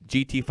says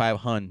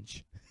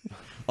GT500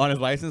 on his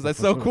license. That's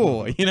so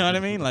cool. You know what I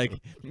mean? Like,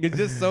 it's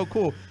just so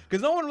cool.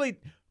 Because no one really,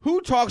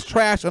 who talks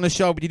trash on the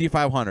Shelby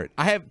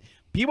GT500?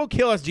 People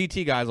kill us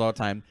GT guys all the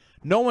time.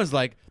 No one's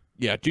like,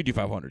 yeah,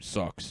 GT500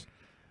 sucks.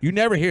 You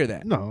never hear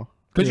that. No.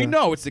 Because you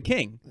know it's the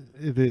king.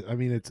 I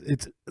mean,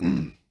 it's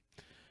the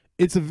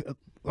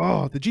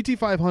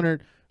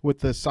GT500 with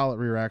the solid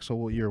rear axle.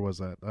 What year was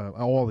that?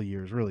 All the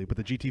years, really. But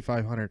the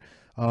GT500,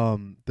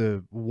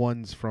 the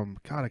ones from,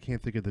 God, I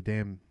can't think of the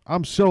damn.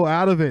 I'm so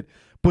out of it.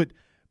 But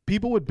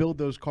people would build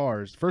those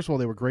cars. First of all,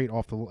 they were great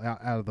out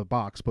of the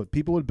box. But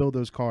people would build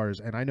those cars,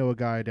 and I know a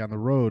guy down the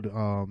road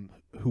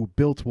who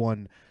built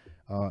one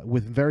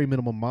with very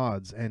minimal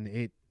mods, and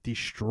it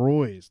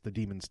destroys the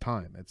Demon's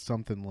time. It's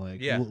something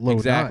like low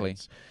exactly.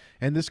 nines.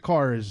 And this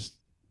car is,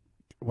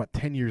 what,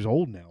 10 years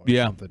old now or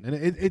something. And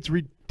it's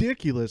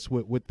ridiculous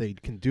what they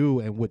can do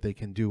and what they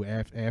can do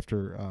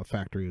after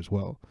factory as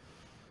well.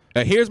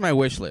 Here's my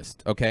wish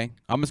list, okay?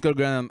 I'm just going to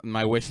go down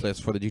my wish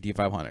list for the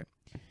GT500.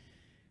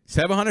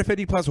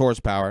 750 plus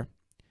horsepower,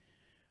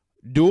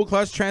 dual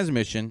clutch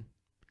transmission,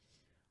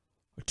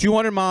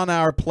 200 mile an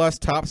hour plus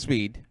top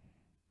speed,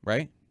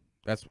 right?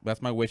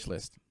 That's my wish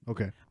list.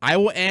 Okay. I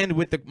will end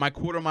with my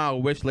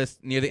quarter-mile wish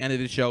list near the end of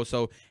the show,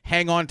 so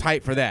hang on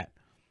tight for that.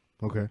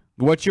 Okay.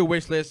 What's your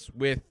wish list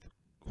with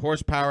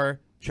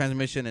horsepower,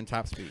 transmission, and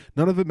top speed?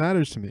 None of it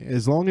matters to me.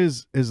 As long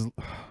as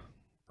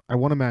I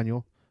want a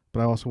manual,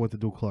 but I also want the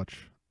dual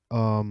clutch.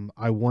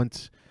 I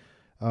want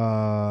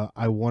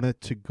I want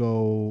it to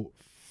go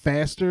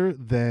faster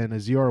than a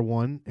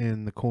ZR1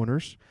 in the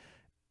corners,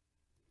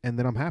 and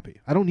then I'm happy.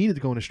 I don't need it to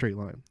go in a straight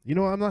line. You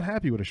know, I'm not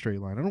happy with a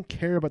straight line. I don't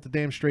care about the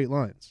damn straight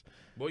lines.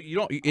 Well, you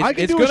don't.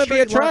 It's going to be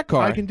a track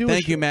car. I can do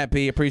Thank you, Matt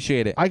P.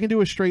 Appreciate it. I can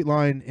do a straight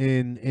line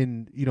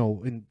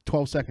in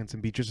 12 seconds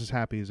and be just as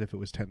happy as if it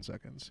was 10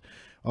 seconds.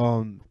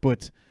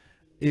 But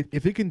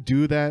if it can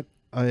do that,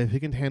 if it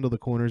can handle the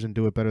corners and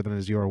do it better than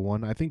a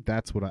ZR1, I think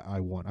that's what I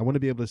want. I want to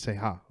be able to say,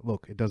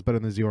 look, it does better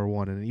than the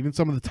ZR1. And even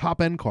some of the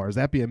top-end cars,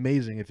 that'd be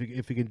amazing if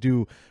it can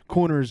do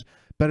corners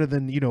better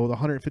than, the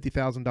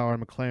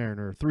 $150,000 McLaren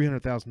or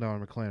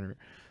 $300,000 McLaren.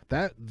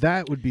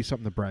 That would be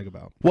something to brag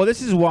about. Well,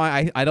 this is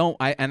why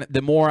and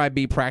the more I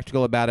be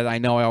practical about it, I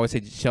know I always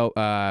say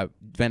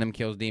Venom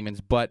kills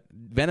demons, but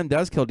Venom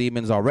does kill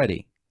demons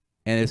already,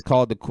 and it's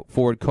called the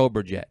Ford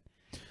Cobra Jet.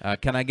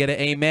 Can I get an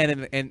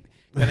amen? And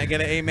can I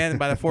get an amen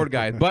by the Ford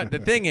guys? But the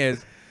thing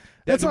is,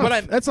 that's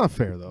not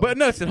fair though. But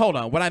no, listen, hold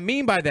on. What I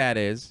mean by that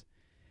is,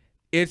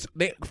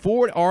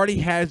 Ford already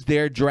has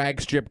their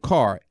drag strip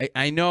car.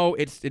 I know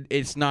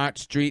it's not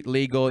street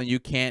legal and you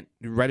can't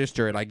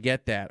register it. I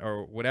get that,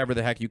 or whatever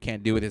the heck you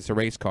can't do with it. It's a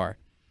race car.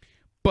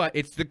 But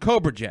it's the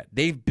Cobra Jet.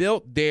 They've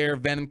built their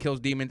Venom kills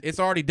demons. It's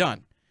already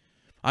done.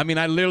 I mean,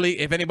 I literally,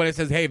 if anybody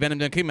says, hey, Venom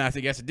didn't kill me, I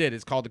say, yes, it did.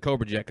 It's called the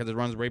Cobra Jet because it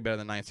runs way better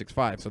than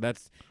 965. So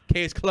that's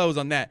case closed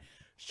on that.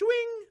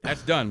 Swing.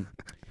 That's done.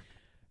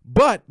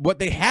 But what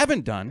they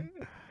haven't done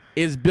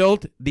is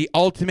built the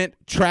ultimate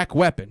track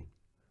weapon.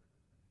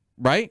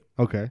 Right?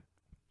 Okay.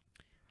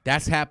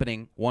 That's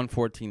happening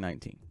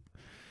 1/14/19.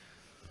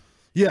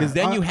 Yeah, because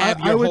then you have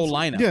your whole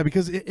lineup. Yeah,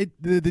 because the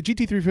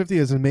GT350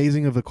 is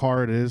amazing of the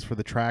car it is for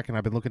the track, and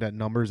I've been looking at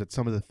numbers at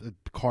some of the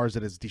cars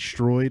that it's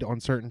destroyed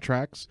on certain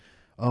tracks.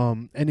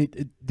 And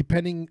it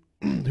depending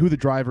who the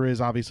driver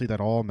is, obviously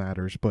that all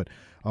matters, but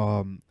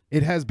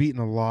it has beaten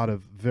a lot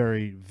of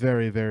very,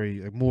 very,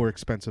 very more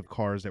expensive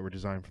cars that were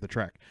designed for the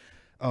track.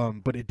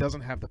 But it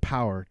doesn't have the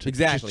power to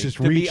just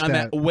to reach be on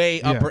that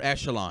way upper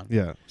echelon.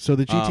 Yeah. So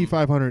the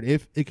GT500,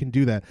 if it can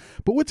do that,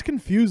 but what's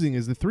confusing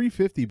is the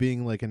 350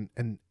 being like an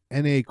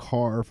NA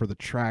car for the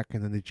track,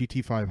 and then the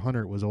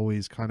GT500 was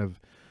always kind of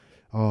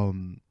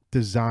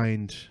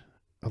designed.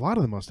 A lot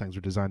of the Mustangs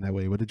were designed that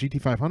way, but the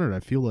GT500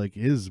 I feel like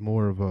is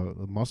more of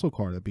a muscle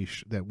car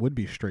that would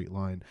be straight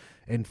line,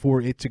 and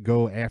for it to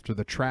go after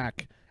the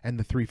track and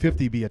the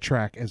 350 be a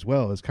track as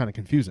well is kind of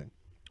confusing.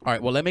 All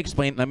right, well, let me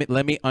explain. Let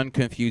me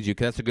unconfuse you,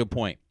 because that's a good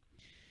point.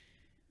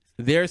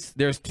 There's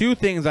two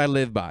things I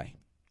live by.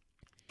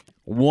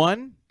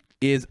 One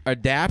is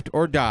adapt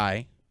or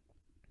die,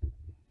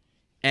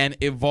 and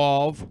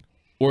evolve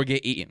or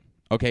get eaten.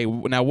 Okay,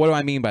 now what do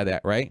I mean by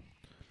that, right?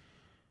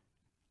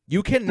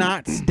 You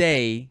cannot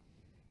stay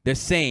the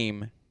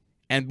same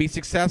and be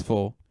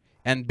successful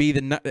and be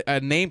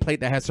a nameplate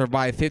that has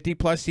survived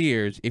 50-plus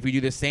years if you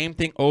do the same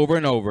thing over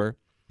and over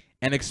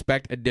and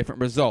expect a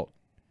different result.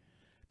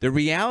 The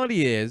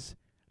reality is,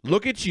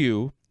 look at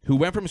you, who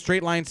went from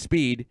straight line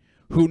speed,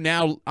 who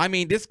now, I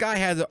mean, this guy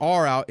has an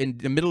R out in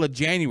the middle of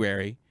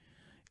January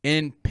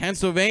in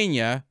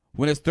Pennsylvania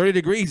when it's 30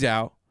 degrees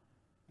out.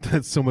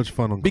 That's so much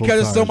fun on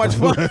because it's so much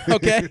fun,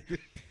 okay?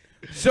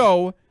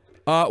 So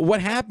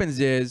what happens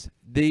is,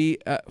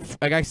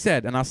 like I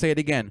said, and I'll say it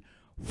again,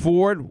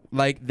 Ford,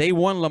 like, they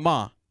won Le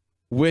Mans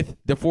with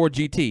the Ford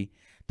GT.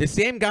 The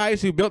same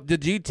guys who built the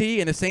GT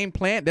in the same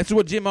plant, that's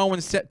what Jim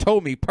Owens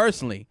told me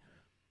personally.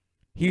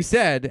 He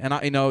said, and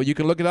you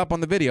can look it up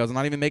on the videos, I'm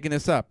not even making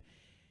this up.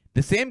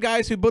 The same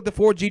guys who built the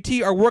Ford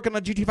GT are working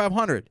on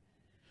GT500.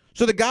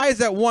 So the guys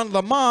that won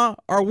Le Mans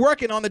are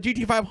working on the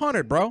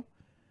GT500, bro.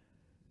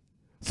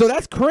 So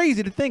that's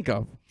crazy to think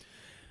of.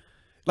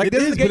 Like,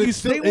 this is get you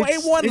still, they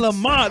won Le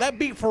Mans. That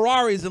beat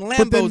Ferraris and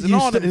Lambos and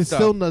all that stuff. It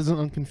still doesn't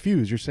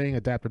unconfuse. You're saying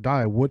adapt or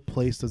die. What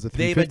place does the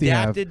 350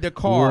 have? They've adapted the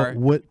car.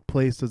 What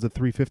place does the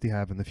 350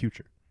 have in the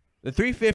future? The 350